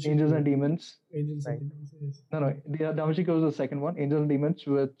 Da Vinci Angels Code. and Demons. Angels Right. and Demons, yes. No, Da Vinci Code was the second one. Angels and Demons,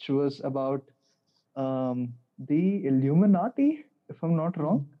 which was about the Illuminati, if I'm not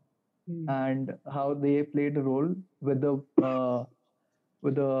wrong, Hmm. and how they played a role with the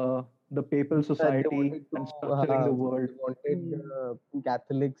papal They society wanted and structuring the world. they wanted the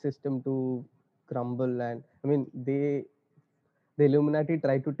Catholic system to crumble, and I mean the Illuminati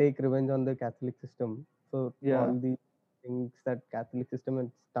tried to take revenge on the Catholic system. So Yeah. all the things that Catholic system has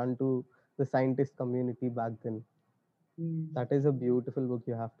done to the scientist community back then. Hmm. That is a beautiful book.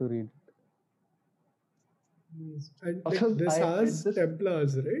 You have to read. Yes. And Also, this I read has this.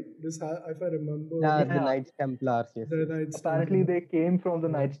 Templars, right? This if I remember. Yeah, Yeah. the Knights Templars. Yes. The yes. Knights Apparently, Templar. they came from the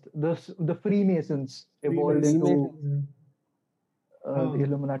Knights, the Freemasons evolved Freemasons, into Freemasons. yeah. the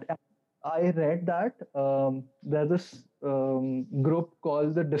Illuminati. I read that there's this group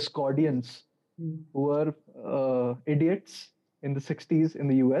called the Discordians Hmm. who were idiots in the 60s in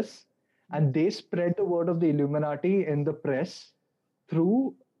the US, and they spread the word of the Illuminati in the press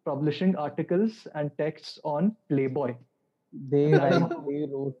through publishing articles and texts on Playboy. They That is write. how, They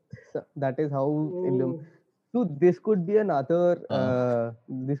wrote. That is how Oh. So this could be another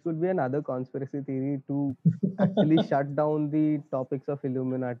conspiracy theory to actually shut down the topics of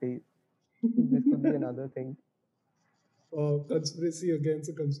Illuminati. This could be another thing. Conspiracy against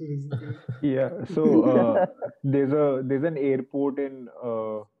a conspiracy theory. Yeah. So there's an airport in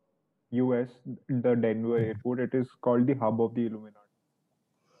US, the Denver airport. It is called the hub of the Illuminati.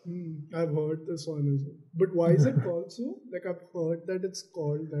 I've heard this one as well. But why is it called so? Like I've heard that it's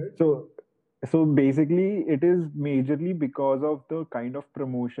called that. So basically, it is majorly because of the kind of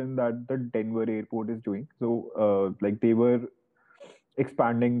promotion that the Denver airport is doing. So like they were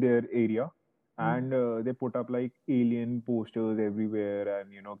expanding their area, and they put up like alien posters everywhere, and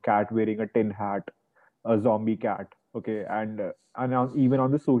cat wearing a tin hat, a zombie cat. Okay, even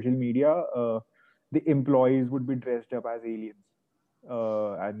on the social media, the employees would be dressed up as aliens.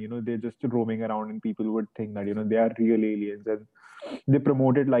 And they're just roaming around, and people would think that they are real aliens, and they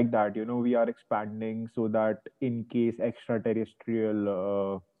promote it like that. We are expanding so that in case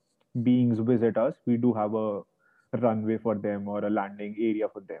extraterrestrial beings visit us, we do have a runway for them or a landing area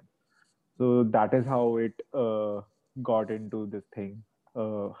for them. So that is how it got into this thing,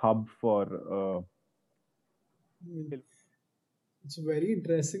 hub for It's very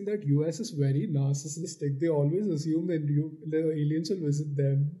interesting that US is very narcissistic. They always assume that the aliens will visit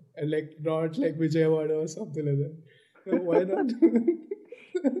them and like not like Vijayawada or something like that. So why not?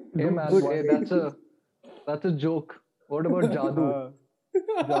 hey man, Good. that's a joke. What about Jadoo?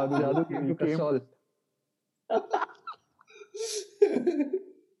 Jadoo came to Kasol.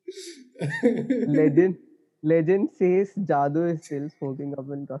 Legend says Jadoo is still smoking up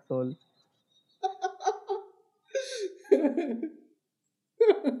in Kasol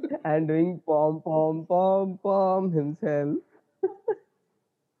and doing pom pom pom pom himself.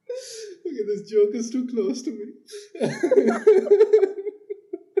 Okay, this joke is too close to me.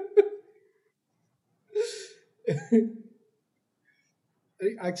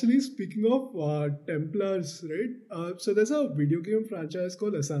 Actually, speaking of Templars, right? So there's a video game franchise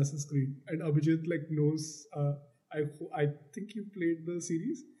called Assassin's Creed, and Abhijit knows. I think you played the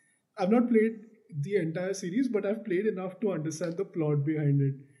series. I've not played the entire series, but I've played enough to understand the plot behind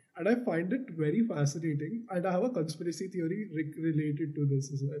it, and I find it very fascinating. And I have a conspiracy theory related to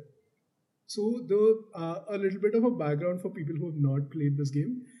this as well. So a little bit of a background for people who have not played this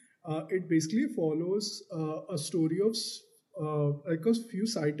game. It basically follows a story of like a few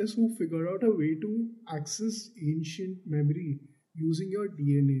scientists who figure out a way to access ancient memory using your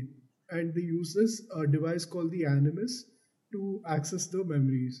DNA, and they use this device called the Animus to access the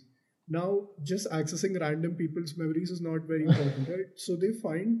memories. Now, just accessing random people's memories is not very important, right? So they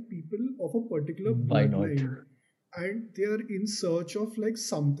find people of a particular Why not? bloodline and they are in search of like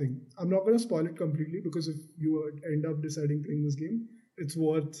something. I'm not going to spoil it completely because if you end up deciding playing this game, it's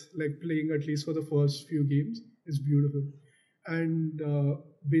worth like playing at least for the first few games. It's beautiful. And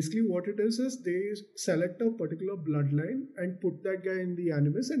basically what it is they select a particular bloodline and put that guy in the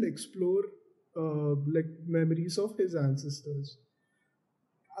Animus and explore like memories of his ancestors.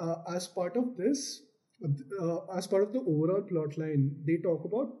 As part of this, as part of the overall plotline, they talk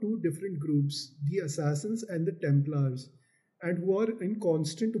about two different groups, the Assassins and the Templars, and who are in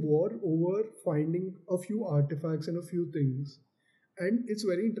constant war over finding a few artifacts and a few things. And it's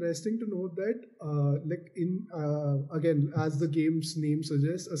very interesting to note that, like in again, as the game's name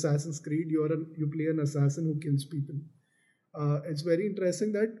suggests, Assassin's Creed, you play an assassin who kills people. It's very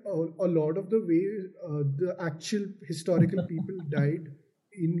interesting that a lot of the way the actual historical people died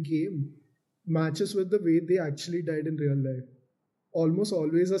in game matches with the way they actually died in real life. Almost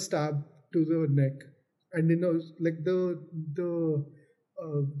always a stab to the neck, and like the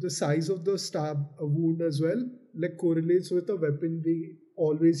size of the stab wound as well, like correlates with a weapon they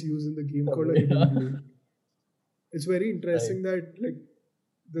always use in the game called a hidden blade. It's very interesting that like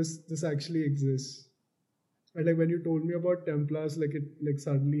this actually exists. And like when you told me about Templars, like it like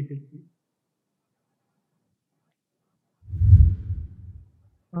suddenly hit me.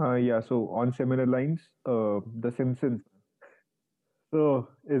 Yeah, so on similar lines, The Simpsons. So,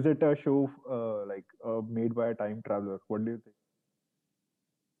 is it a show made by a time traveler? What do you think?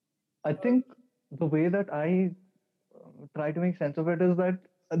 I think the way that I try to make sense of it is that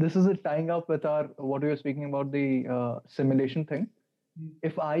this is tying up with our what we were speaking about, the simulation thing.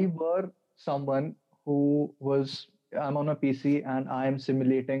 If I were someone who was, I'm on a PC and I am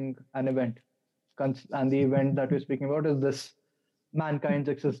simulating an event, and the event that we're speaking about is this mankind's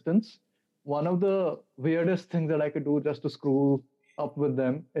existence. One of the weirdest things that I could do just to screw up with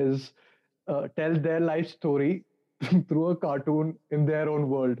them is tell their life story through a cartoon in their own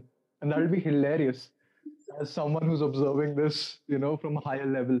world, and that would be hilarious as someone who's observing this, from a higher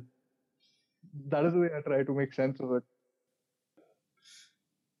level. That is the way I try to make sense of it.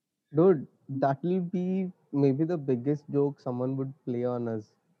 Dude, that will be maybe the biggest joke someone would play on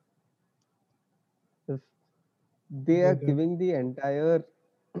us. If they are But, giving the entire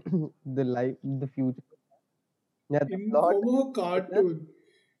the future. Yeah, the in plot. form of a cartoon,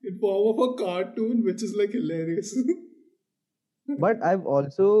 in form of a cartoon, which is like hilarious. But I've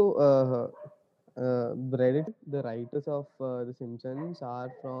also read it. The writers of The Simpsons are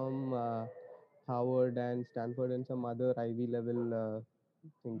from Harvard and Stanford and some other Ivy level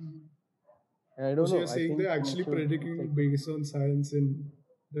things. I don't So know. you're I saying think they're we actually should check predicting it. based on science in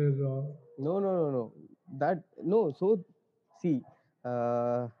their No. That no. So see,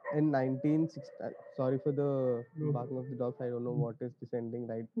 in 1960. Sorry for the no. barking of the dogs. I don't know what is descending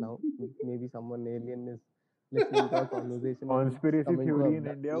right now. Maybe someone alien is listening to our conversation and it's Conspiracy coming to theory in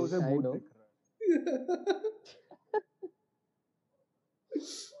India abduct was me. a I boot know. dikh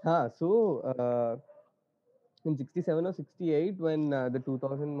raha So in 67 or 68 when the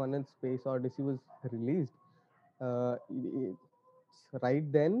 2001 Space Odyssey was released,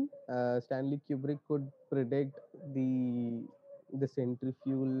 right then Stanley Kubrick could predict the the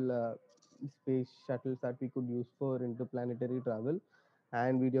centrifugal space shuttles that we could use for interplanetary travel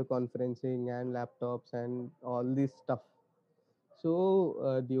and video conferencing and laptops and all this stuff.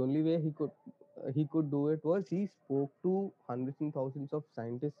 So the only way he could do it was he spoke to hundreds and thousands of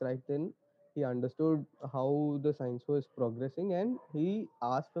scientists right then. He understood how the science was progressing and he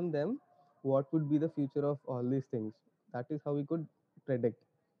asked from them what would be the future of all these things. That is how he could predict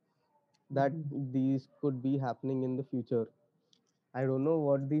that these could be happening in the future. I don't know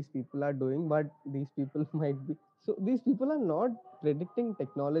what these people are doing, but these people might be. So these people are not predicting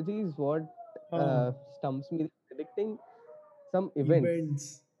technology, is what Ah, stumps me. They're predicting some events,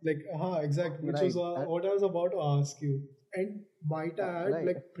 events. Like, exactly, which was right? And, what I was about to ask you. And might I add, right.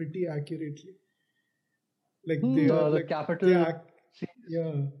 like, pretty accurately. Like, they Hmm. are, The like, they capital act, series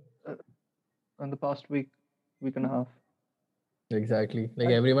yeah. in the past week and a half. Exactly. Like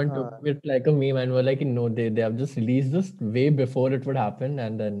But everyone took it like a meme and were like, no, they have just released this way before it would happen,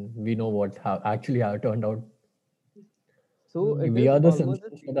 and then we know what actually how it turned out. so it We is are the almost the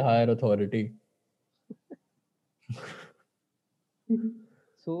Simpsons for the same. higher authority.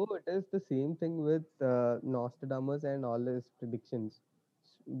 So it is the same thing with Nostradamus and all his predictions.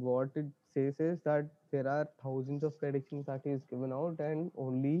 What it says is that there are thousands of predictions that is given out, and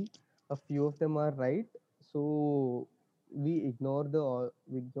only a few of them are right. So we ignore all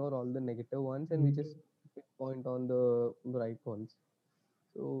the negative ones, and we just pinpoint on the right ones.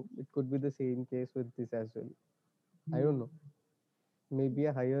 So it could be the same case with this as well. I don't know. Maybe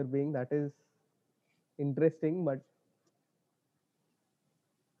a higher being that is interesting, but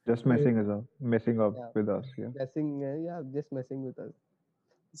just messing up yeah, with us. Yeah. just messing with us.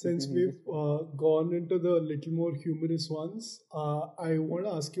 Since He we've just wants. gone into the little more humorous ones, I want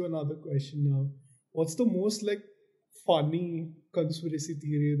to ask you another question now. What's the most like funny conspiracy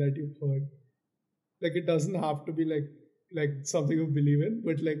theory that you've heard? Like it doesn't have to be like something you believe in,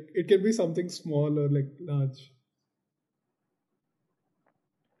 but like it can be something small or like large.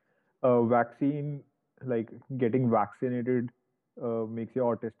 Vaccine, like getting vaccinated, makes you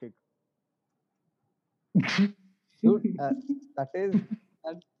autistic. Dude, that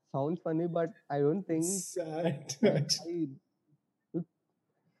sounds funny, but I don't think It's sad. I,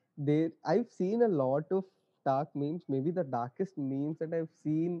 dude, I've seen a lot of dark memes. Maybe the darkest memes that I've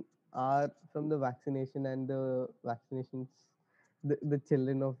seen are from the vaccination and the vaccinations, the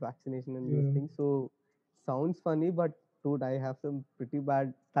children of vaccination and those Yeah. things. So sounds funny, but dude, I have some pretty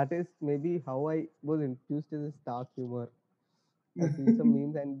bad. That is maybe how I was introduced to this dark humor. I've seen some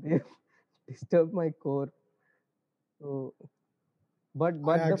memes and they disturbed my core. So, I but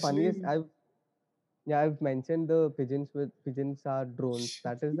the funniest actually, I've mentioned the pigeons are drones.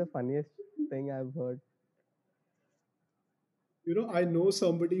 That is the funniest thing I've heard. I know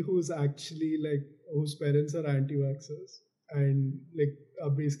somebody who's actually like whose parents are anti-vaxxers and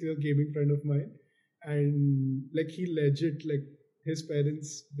like basically a gaming friend of mine, and like he legit like his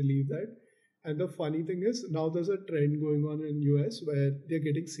parents believe that. And the funny thing is now there's a trend going on in US where they're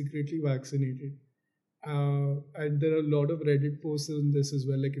getting secretly vaccinated. And there are a lot of Reddit posts on this as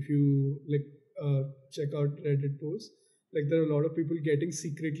well. Like if you check out Reddit posts, like there are a lot of people getting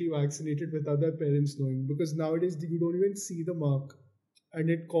secretly vaccinated without their parents knowing, because nowadays you don't even see the mark, and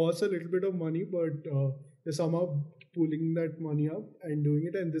it costs a little bit of money, but they're somehow pulling that money up and doing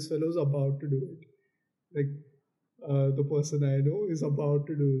it. And this fellow's about to do it. Like the person I know is about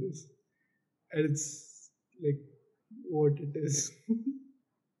to do this, and it's like what it is.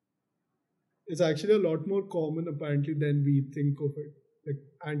 It's actually a lot more common apparently than we think of it. Like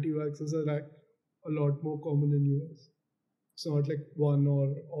anti-vaxxers are like a lot more common in US. It's not like one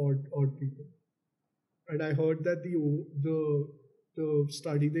or odd people. And I heard that the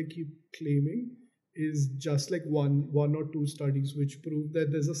study they keep claiming is just like one or two studies which prove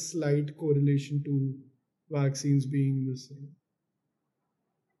that there's a slight correlation to vaccines being the same.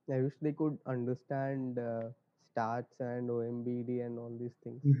 I wish they could understand stats and OMBD and all these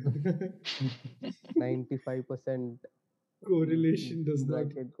things. 95% Correlation does not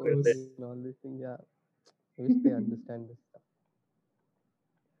bracket cause. correlation, all these things. Yeah, I wish they understand this stuff.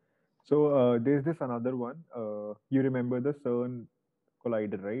 So there's this another one. You remember the CERN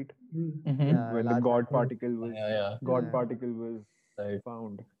collider, right? Mhm. Yeah, When the Large God Hadron particle was Yeah. God Yeah. particle was Right.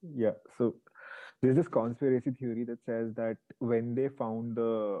 found. Yeah. So there's this conspiracy theory that says that when they found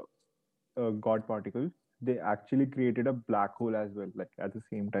the God particle, they actually created a black hole as well, like at the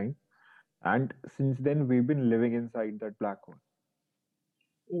same time. And since then, we've been living inside that black hole.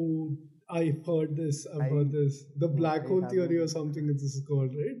 Oh, I've heard this. I've heard this. The no, black I hole theory or haven't. something this is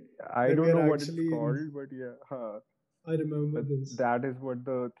called, right? I That don't we know are what it's actually in- called, but yeah, I remember but this. that is what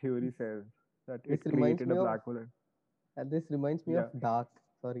the theory says, that This it reminds created me a of black hole. this reminds me Yeah. of Dark.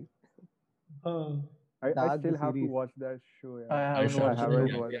 Sorry, Uh, I Dark, still the have to series. watch that show. I Yeah. haven't should- I watched it.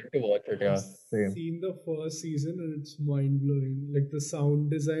 haven't though. watched We it. have to watch it. I've Yeah. Same. seen the first season and it's mind blowing. Like the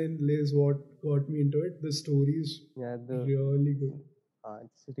sound design is what got me into it. The story is Yeah, really good.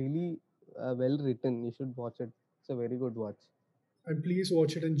 it's really well written. You should watch it. It's a very good watch. And please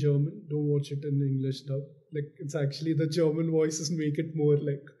watch it in German. Don't watch it in English dub. Like it's actually the German voices make it more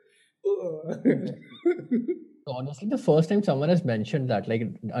like. So honestly, the first time someone has mentioned that, like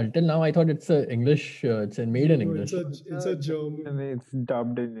until now, I thought it's a English. It's made in No, English. it's a German. And it's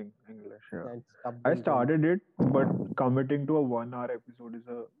dubbed in English. Yeah. Yeah, it's dubbed I in German. started it, but committing to a 1 hour episode is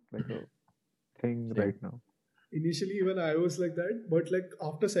a thing Same. right now. Initially, even I was like that, but like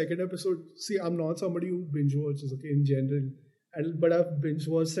after second episode, see, I'm not somebody who binge watches, okay, in general, but I've binge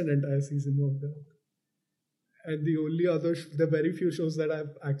watched an entire season of that. And the only the very few shows that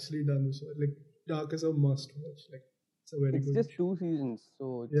I've actually done this, like Dark is a must watch. Like it's a very It's good. just 2 seasons, so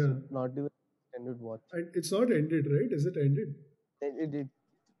it's Yeah. not even extended watch. And it's not ended, right? Is it ended? It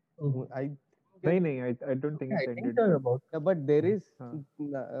Oh. I I don't think I it's think ended. they're about. Yeah, but there is. Huh.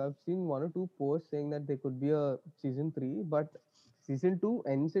 I've seen 1 or 2 posts saying that there could be a season 3, but season 2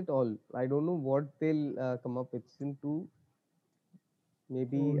 ends it all. I don't know what they'll come up with. Season 2,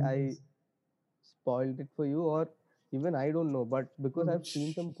 maybe Oh, I nice. spoiled it for you, or even I don't know. But because No, I've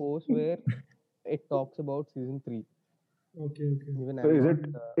seen some posts where it talks about season 3. Okay. Even So I'm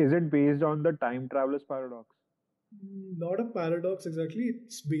not. is it based on the time traveler's paradox? Not a paradox exactly.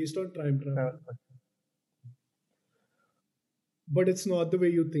 It's based on time travel. But it's not the way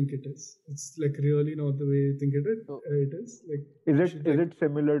you think it is. It's like really not the way you think it is. So- It is like Is it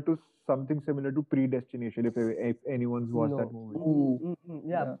similar to something similar to Predestination? If anyone's watched that No. movie.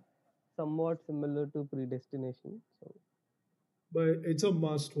 Yeah, somewhat similar to Predestination. So but it's a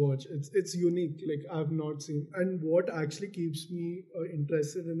must watch. It's unique. Like I've not seen. And what actually keeps me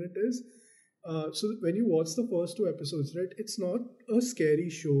interested in it is, so when you watch the first 2 episodes, right? It's not a scary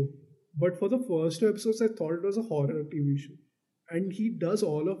show, but for the first 2 episodes, I thought it was a horror TV show, and he does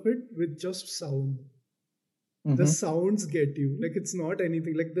all of it with just sound. The sounds get you. Like, it's not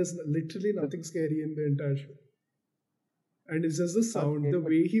anything. Like, there's literally nothing scary in the entire show. And it's just the sound, Okay, the but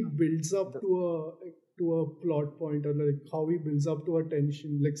way he builds up to a plot point, or like how he builds up to a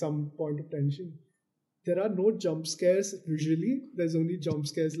tension, like some point of tension. There are no jump scares visually. There's only jump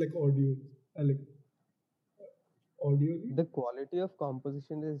scares like audio, like audio. the quality of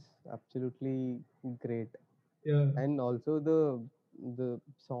composition is absolutely great, Yeah, and also the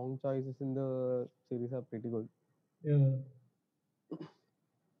song choices in the series are pretty good. yeah.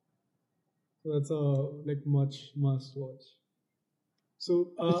 So that's a like much must watch.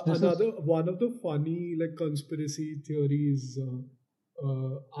 So This is another one of the funny like conspiracy theories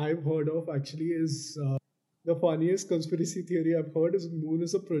I've heard of actually is the funniest conspiracy theory I've heard is moon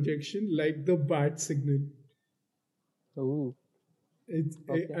is a projection like the bat signal. Oh,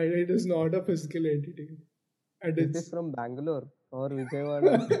 okay. It is not a physical entity, and Is this it's from Bangalore or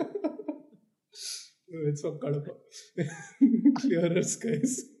Vijayawada? it's from Kadapa. Clearer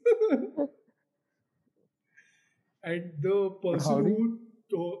skies. And the but person how do you,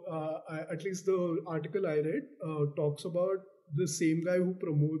 at least the article I read, talks about the same guy who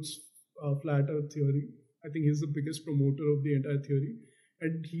promotes flat Earth theory. I think he's the biggest promoter of the entire theory,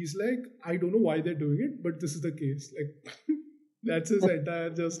 and he's like, I don't know why they're doing it, but this is the case. Like, that's his entire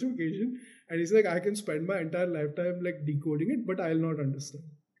justification, and he's like, I can spend my entire lifetime like decoding it, but I'll not understand.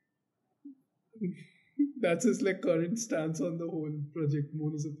 That's his like current stance on the whole project.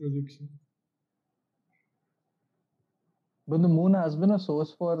 Moon is a projection. but the moon has been a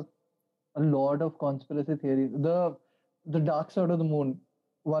source for a lot of conspiracy theories. The Dark Side of the Moon,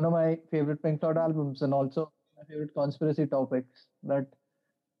 one of my favorite Pink Floyd albums, and also my favorite conspiracy topics. That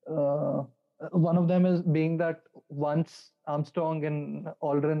one of them is being that once Armstrong and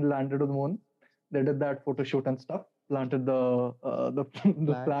Aldrin landed on the moon, they did that photo shoot and stuff, planted the the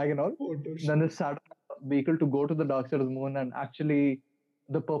Flag? flag and all. Photoshop. Then they sat on a vehicle to go to the dark side of the moon, and actually,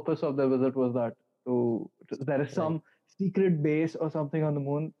 the purpose of their visit was that there is Right. some secret base or something on the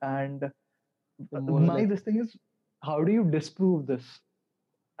moon, and The moon my is this thing is, how do you disprove this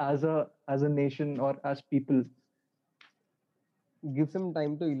as a nation or as people? give some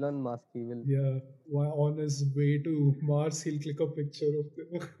time to Elon Musk. He will. Yeah, while on his way to Mars, he'll click a picture of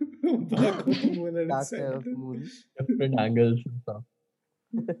the back of the moon and Dark send side of the it. moon. Different angles and stuff.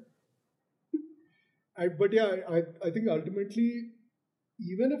 But yeah, I think ultimately,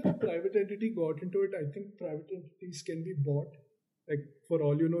 even if a private entity got into it, I think private entities can be bought. Like, for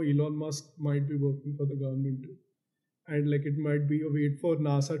all you know, Elon Musk might be working for the government too. And like, it might be a way for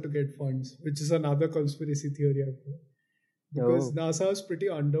NASA to get funds, which is another conspiracy theory I've heard. Because Oh, NASA is pretty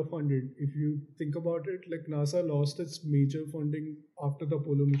underfunded. If you think about it, like NASA lost its major funding after the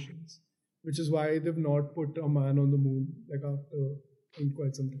Apollo missions, which is why they've not put a man on the moon like after in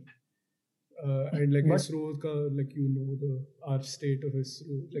quite some time. And like But ISRO, like our state of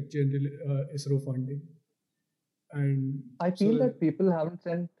ISRO, like general ISRO funding, and I so feel like, that people haven't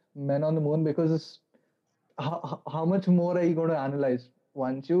sent men on the moon because how much more are you going to analyze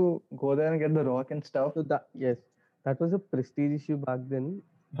once you go there and get the rock and stuff? so that was a prestige issue back then,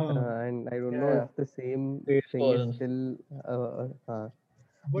 and I don't know Yeah, if the same Space thing Force is and still.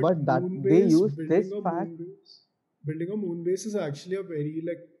 but But that moon they base use this fact. building a moon base is actually a very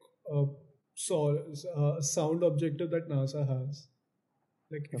like sound objective that NASA has.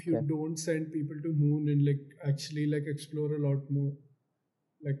 Like, if you Okay. don't send people to moon and like actually like explore a lot more,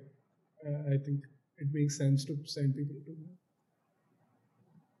 like I think it makes sense to send people to moon,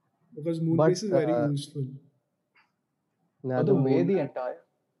 because moon But base is very useful. now but the the way moon. the entire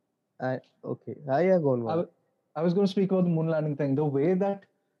Okay. Yeah, go on. I, w- I was going to speak about the moon landing thing. The way that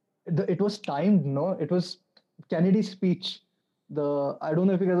it was timed, no, it was Kennedy's speech. I don't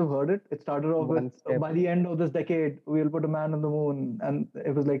know if you guys have heard it. It started off with One step. by the end of this decade we'll put a man on the moon, and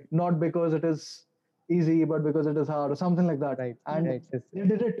it was like not because it is easy, but because it is hard or something like that. Right. And Right. Yes. they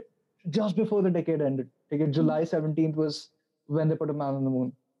did it just before the decade ended. Like July 17th was when they put a man on the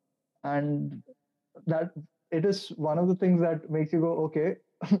moon, and that it is one of the things that makes you go, okay,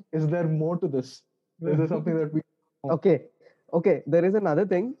 is there more to this? Is there something that we Okay. Okay. There is another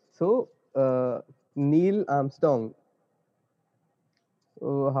thing. So Neil Armstrong.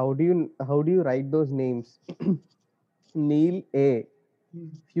 How do you write those names? Neil A.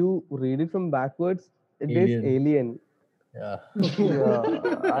 If you read it from backwards, it is Alien. alien. Yeah. Yeah,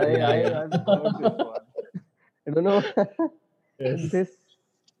 I've heard this one. I don't know. Yes. This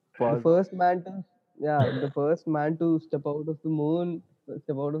the Buzz first man to the first man to step out of the moon,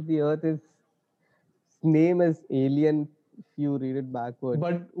 step out of the earth is name is alien. If you read it backwards,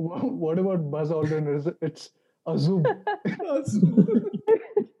 But what about Buzz Aldrin? It's a zoom.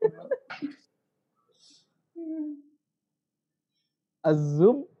 A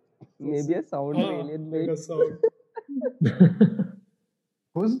zoom, maybe a zoom. sound Ah, alien like made. a sound.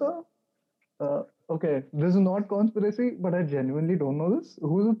 Who's the okay? This is not conspiracy, but I genuinely don't know this.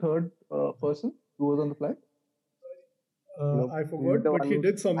 Who's the third person who was on the flight? Nope, I he's forgot, the but one he who.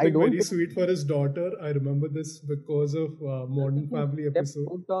 did I something don't very think. sweet for his daughter. I remember this because of I Modern think he Family stepped episode.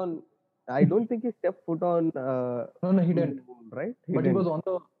 foot on. I don't think he stepped foot on No, he the didn't. moon, right? He But he was didn't.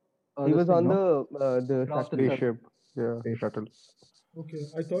 on the He this was thing, on no? the Craft shuttle. itself. Spaceship. Yeah, shuttle. Okay,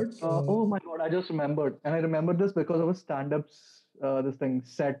 I thought. Oh my god, I just remembered. And I remembered this because of a stand-ups this thing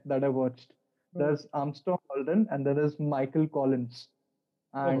set that I watched. There's Armstrong Aldrin and there is Michael Collins.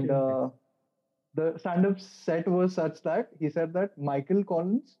 And Okay. the stand-up set was such that he said that Michael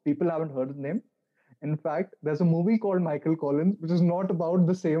Collins, people haven't heard his name. In fact, there's a movie called Michael Collins, which is not about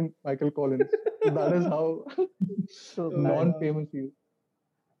the same Michael Collins. So that is how So bad. non-famous he is.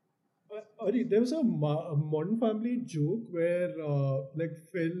 Ari, there was a Modern Family joke where like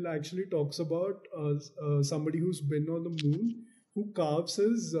Phil actually talks about somebody who's been on the moon who carves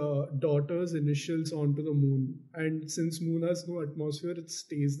his daughter's initials onto the moon, and since moon has no atmosphere, it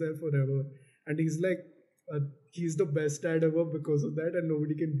stays there forever. And he's like, he's the best dad ever because of that, and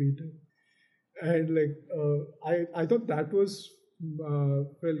nobody can beat him. And like, I thought that was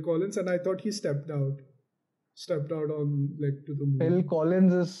Phil Collins, and I thought he stepped out on like to the moon. Phil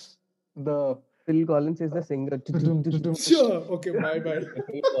Collins is the Phil Collins is the singer. Sure. Okay. My bad.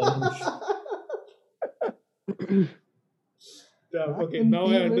 Yeah. Okay. can Now I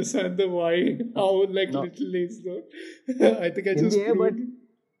feel it. understand the why. How like No. little is though. I think I In just the air, but proved.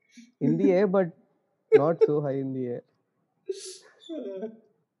 in the air, but not so high in the air.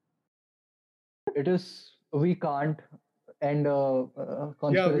 It is we can't end a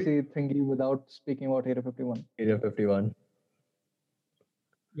conspiracy thingy without speaking about Area 51. Area 51.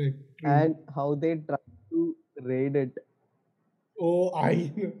 Like. And how they tried to raid it. Oh,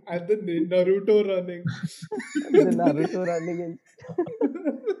 I know. And the Naruto running. The Naruto running in.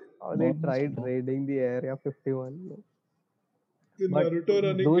 How they Monster. tried raiding the Area 51. The But Naruto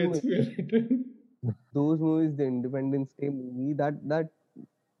running those gets me irritated. Those movies, the Independence Day movie, that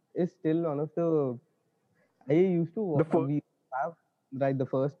is still one of the. I used to The first- we have right the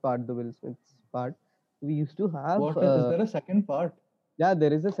first part, the Will Smith's part. We used to have. What is there a second part? Yeah,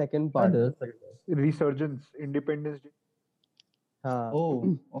 there is a second part. Resurgence, Independence Day.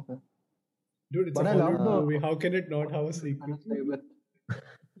 Oh, okay. Dude, it's But a I love Hollywood the- movie. How can it not have a sequel? Independence Day with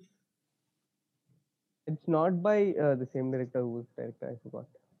It's not by the same director who was director. I forgot.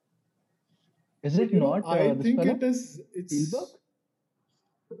 is But, it you know, not I this think fellow? it is. It's. Spielberg?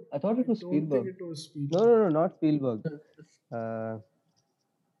 I thought it was I don't think Spielberg. it was Spielberg. No, not Spielberg.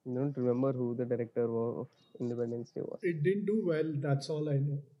 I don't remember who the director of Independence Day was. It didn't do well. That's all I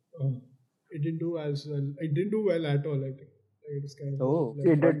know. It didn't do as well. It didn't do well at all. I think it was kind of. Oh. like-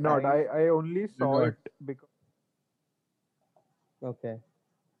 It did But not. I only saw not. it because Okay.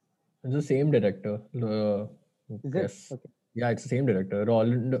 It's the same director. Is yes. it? Okay. Yeah, it's the same director,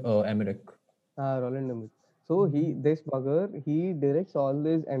 Roland Emmerich. Roland Emmerich. So this bugger, he directs all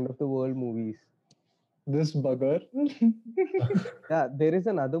these end of the world movies. This bugger. Yeah, there is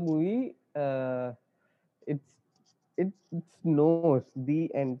another movie. It snows. The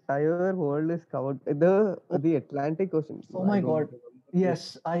entire world is covered. The Atlantic Ocean. Oh I my don't God. remember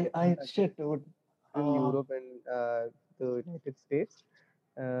Yes, I shit. Dude. in Europe and the United States.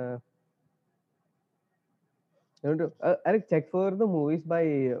 Eric, check for the movies by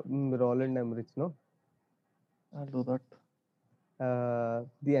Roland Emmerich. No, I'll do that.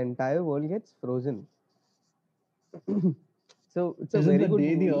 the entire world gets frozen. So it's a Is very it the good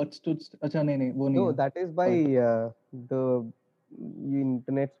day the movie. Earth stood? Acha, nahi, wo nahi No, hai. that is by the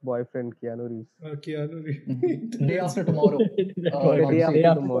internet's boyfriend Keanu Reeves. Keanu Reeves. Mhm. Day after tomorrow. The day Mansi.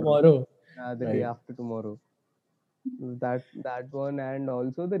 after tomorrow. The day Right. after tomorrow. That one, and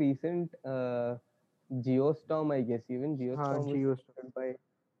also the recent Geostorm, I guess. Even Geostorm was Geostorm. directed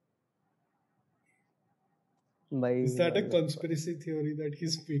by Is that a conspiracy theory that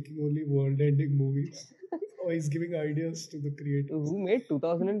he's making only world-ending movies, or he's giving ideas to the creators? who made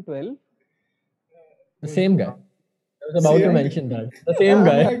 2012? The same guy. I was about to Same mention that. The same Oh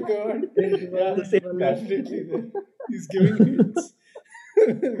guy. my god! Yeah, The same guy. definitely. He's giving hints.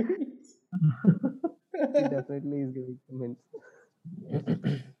 He definitely is giving some hints.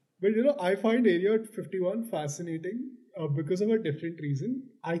 But you know, I find Area 51 fascinating because of a different reason.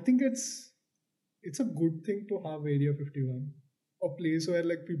 I think it's a good thing to have Area 51, a place where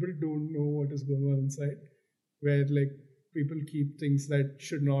like people don't know what is going on inside, where like people keep things that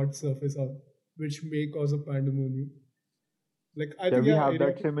should not surface up, which may cause a pandemonium. Like I think we yeah, have Area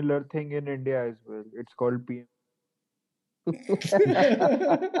that similar thing in India as well. It's called PM.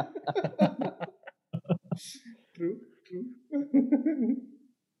 True, true.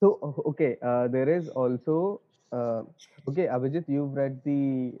 So okay, there is also okay, Abhijit, you've read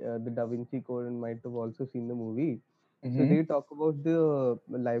the Da Vinci Code and might have also seen the movie. So Mm-hmm. they talk about the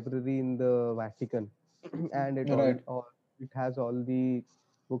library in the Vatican, and Right. it has all the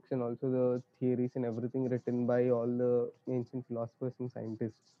books and also the theories and everything written by all the ancient philosophers and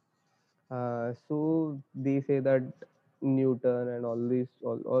scientists. So they say that Newton and all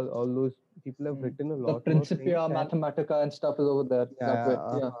those people have Mm. written a The lot more things, Principia and Mathematica and stuff is over there that yeah, way.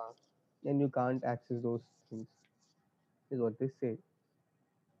 Yeah. and you can't access those things, is what they say.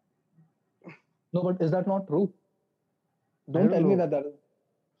 No, but is that not true? I Don't don't tell me know. that is.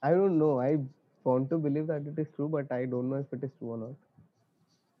 I don't know. I want to believe that it is true, but I don't know if it is true or not.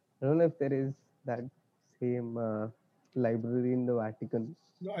 I don't know if there is that same library in the Vatican.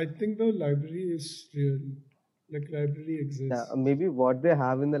 No, I think the library is real. Like library exists. Maybe what they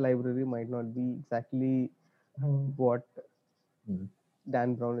have in the library might not be exactly Uh, what Hmm.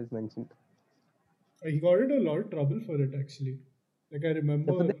 Dan Brown is mentioned. he got into a lot of trouble for it actually. Like I Yeah,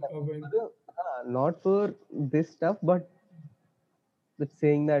 remember for when. not for this stuff, but it's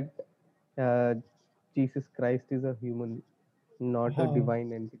saying that uh, Jesus Christ is a human, not a Uh,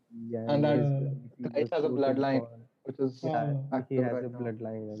 divine entity, And and that his yeah. deity Christ was has a floating bloodline, for. which is Yeah, Uh, he active has right a now.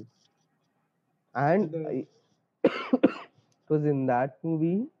 bloodline, and the it was in that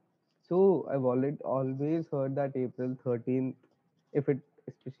movie. So I've already always heard that April 13th, if it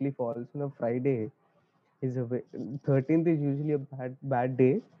especially falls on a Friday, is a 13th is usually a bad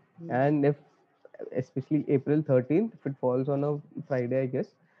day, and if especially April 13th, if it falls on a Friday, I guess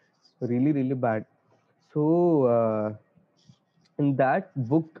it's really bad. So in that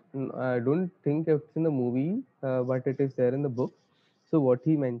book, I don't think it's in the movie, but it is there in the book. So what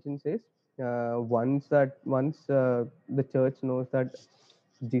he mentions is once the church knows that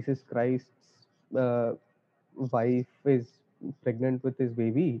Jesus Christ's wife is pregnant with his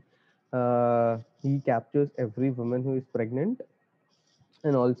baby, he captures every woman who is pregnant,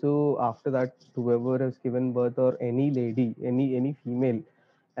 and also after that, whoever has given birth or any lady, any female,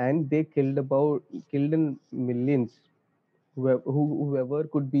 and they killed in millions whoever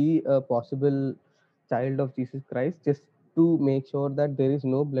could be a possible child of Jesus Christ, just to make sure that there is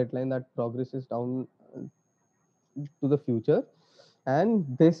no bloodline that progresses down to the future.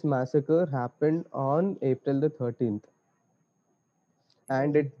 And this massacre happened on April the 13th,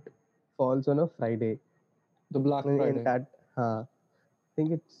 and oh, it falls on a Friday. The Black In Friday. that, I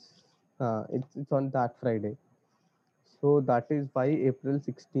think it's on that Friday. So that is why April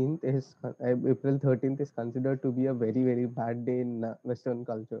 13th is considered to be a very bad day in Western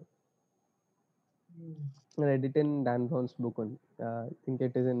culture. I read it in Dan Brown's book on. I think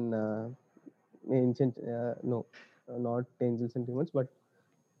it is in ancient. No, not Angels and Demons, but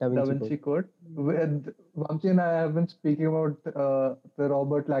Da Da Vinci Code. Vinci Code. With Vamsi and I have been speaking about the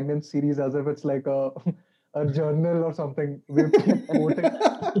Robert Langdon series as if it's like a a journal or something. We've been quoting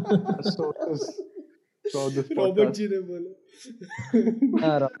sources throughout this Robert podcast. G. ने बोला.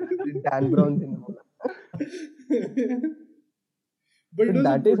 Dan Brown's in. But it But was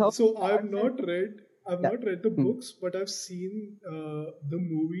a that is good. how it So starts. And, I've yeah. not read the books, but I've seen the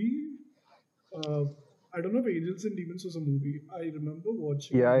movie. Uh, I don't know if Angels and Demons was a movie. I remember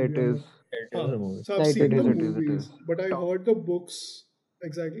watching the Yeah, it movie. is. It is a movie. So I've Yeah, seen it the is. It is. movies, but I heard the books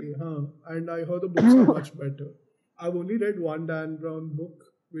exactly. And I heard the books are much better. I've only read one Dan Brown book,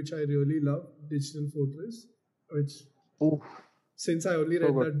 which I really love, Digital Fortress. Which, Oof, since I only so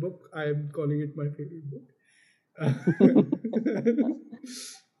read good. that book, I am calling it my favorite book.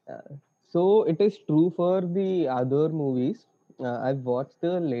 So it is true for the other movies. I've watched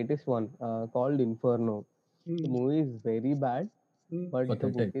the latest one called Inferno. The Hmm, movie is very bad, hmm. but the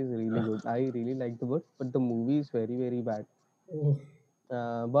book Pathetic. is really good. I really like the book, but the movie is very bad. Oh,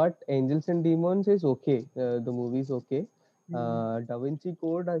 But Angels and Demons is okay. The movie is okay. hmm, Da Vinci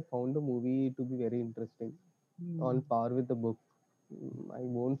Code, I found the movie to be very interesting, hmm, on par with the book. I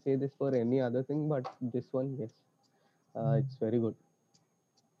won't say this for any other thing, but this one, yes, it's very good.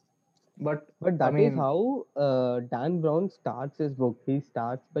 But But I that is mean, how Dan Brown starts his book. He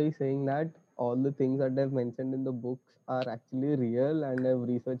starts by saying that all the things that I've mentioned in the books are actually real, and I've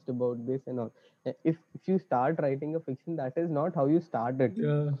researched about this and all. If you start writing a fiction, that is not how you start it.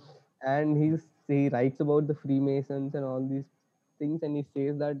 yeah. And he writes about the Freemasons and all these things, and he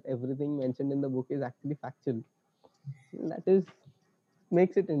says that everything mentioned in the book is actually factual. That is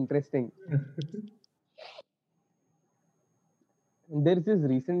makes it interesting. And there is this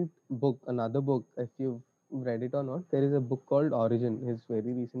recent book, another book, if you've read it or not. There is a book called Origin, his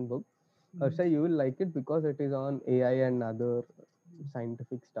very recent book. Harsha, you will like it because it is on AI and other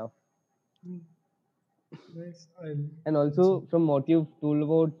scientific stuff. Nice. And also, from what you've told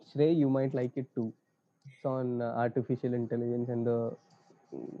about Shrey, you might like it too. It's on artificial intelligence and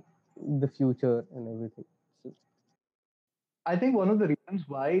the future and everything. So, I think one of the reasons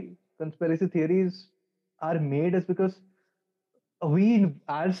why conspiracy theories are made is because we,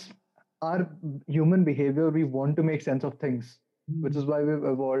 as our human behavior, we want to make sense of things, which is why we've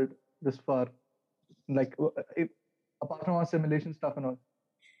evolved this far. Like, apart from our simulation stuff and all.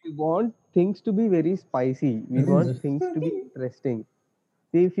 we want things to be very spicy. We want things to be interesting.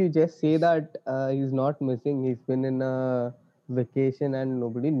 See, if you just say that he's not missing, he's been in a vacation and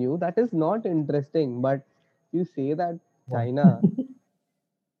nobody knew, that is not interesting. But you say that China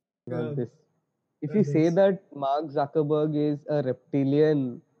got this. If you say that Mark Zuckerberg is a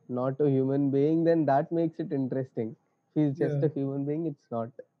reptilian, not a human being, then that makes it interesting. If he's just a human being, it's not.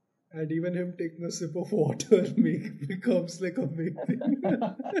 And even him taking a sip of water becomes like a big thing.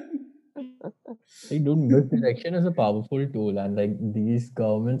 Like, dude, misdirection is a powerful tool, and like these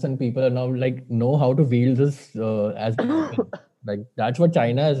governments and people are now like know how to wield this as a weapon. Like that's what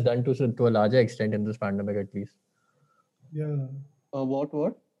China has done to a larger extent in this pandemic, at least. Yeah.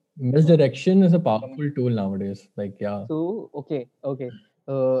 What? Misdirection is a powerful tool nowadays. Like, yeah. So okay.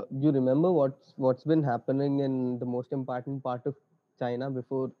 You remember what's been happening in the most important part of China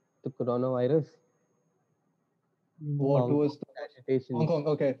before the coronavirus? What Hong was Kong agitation. Hong Kong?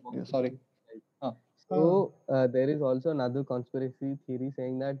 Okay, yeah, sorry. So there is also another conspiracy theory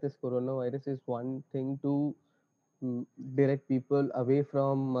saying that this coronavirus is one thing to direct people away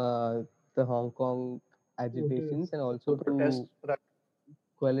from the Hong Kong agitations and also Protest, to right.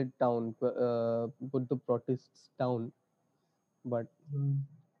 quell it down, put the protests down. But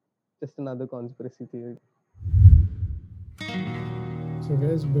just another conspiracy theory. So,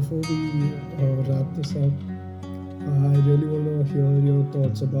 guys, before we wrap this up, I really want to hear your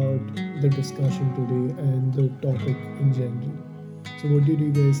thoughts about the discussion today and the topic in general. So, what did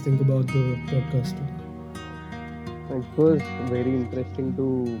you guys think about the podcast today? It was very interesting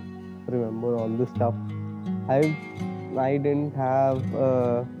to remember all the stuff. I didn't have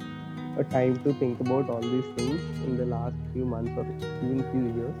a time to think about all these things in the last few months or even few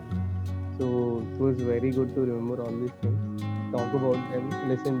years. So it was very good to remember all these things, talk about them,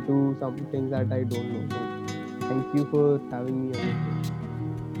 listen to some things that I don't know. So thank you for having me on this show.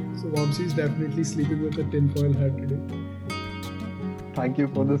 So, Vamsi is definitely sleeping with a tinfoil hat today. Thank you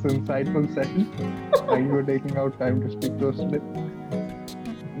for this insightful session. Thank you for taking out time to speak to us today.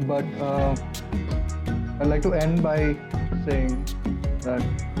 But I'd like to end by saying that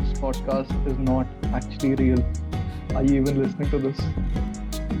this podcast is not actually real. Are you even listening to this?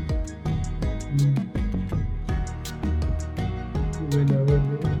 We never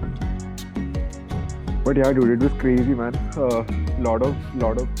know. But yeah, dude, it was crazy, man. Lot of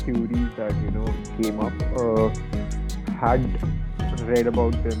theories that came up. Had read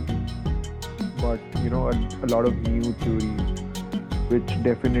about them, but a lot of new theories, which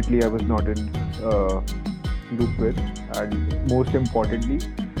definitely I was not in loop with, and most importantly,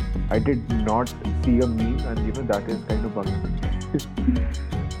 I did not see a meme, and that is kind of bugging.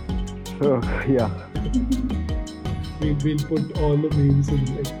 So yeah. We'll put all the memes in.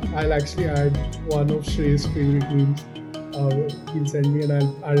 I'll actually add one of Shrey's favorite memes. He'll send me and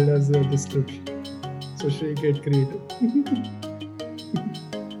I'll add it as a description. So Shrey, get creative.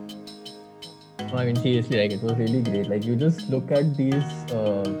 I mean, seriously, like it was really great. Like you just look at these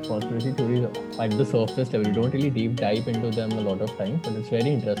conspiracy theories at the surface level. You don't really deep dive into them a lot of times, but it's very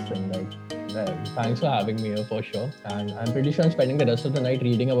interesting. Like, thanks for having me here for sure. And I'm pretty sure I'm spending the rest of the night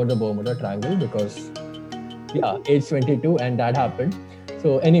reading about the Bermuda Triangle because, yeah, age 22 and that happened.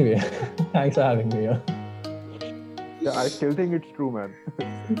 So anyway, thanks for having me here. Yeah, I still think it's true, man.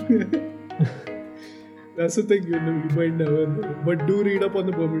 That's the thing, you might never know. But do read up on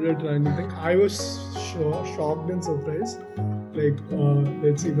the Bermuda Triangle thing. I was shocked and surprised.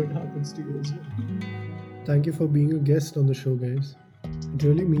 Let's see what happens to you as well. Thank you for being a guest on the show, guys. It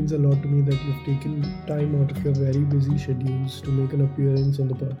really means a lot to me that you've taken time out of your very busy schedules to make an appearance on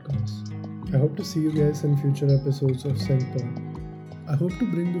the podcast. I hope to see you guys in future episodes of SyncPod. I hope to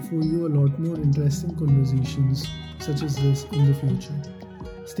bring before you a lot more interesting conversations such as this in the future.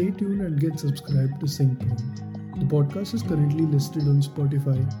 Stay tuned and get subscribed to SyncPod. The podcast is currently listed on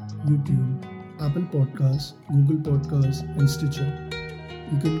Spotify, YouTube, Apple Podcasts, Google Podcasts, and Stitcher.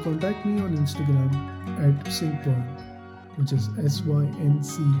 You can contact me on Instagram at SyncPod, which is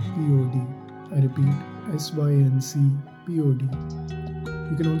SYNCPOD. I repeat, SYNCPOD.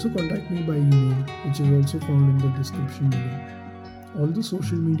 You can also contact me by email, which is also found in the description below. All the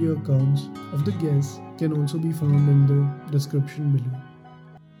social media accounts of the guests can also be found in the description below.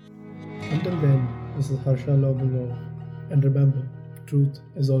 Until then, this is Harsha logging off. And remember, truth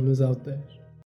is always out there.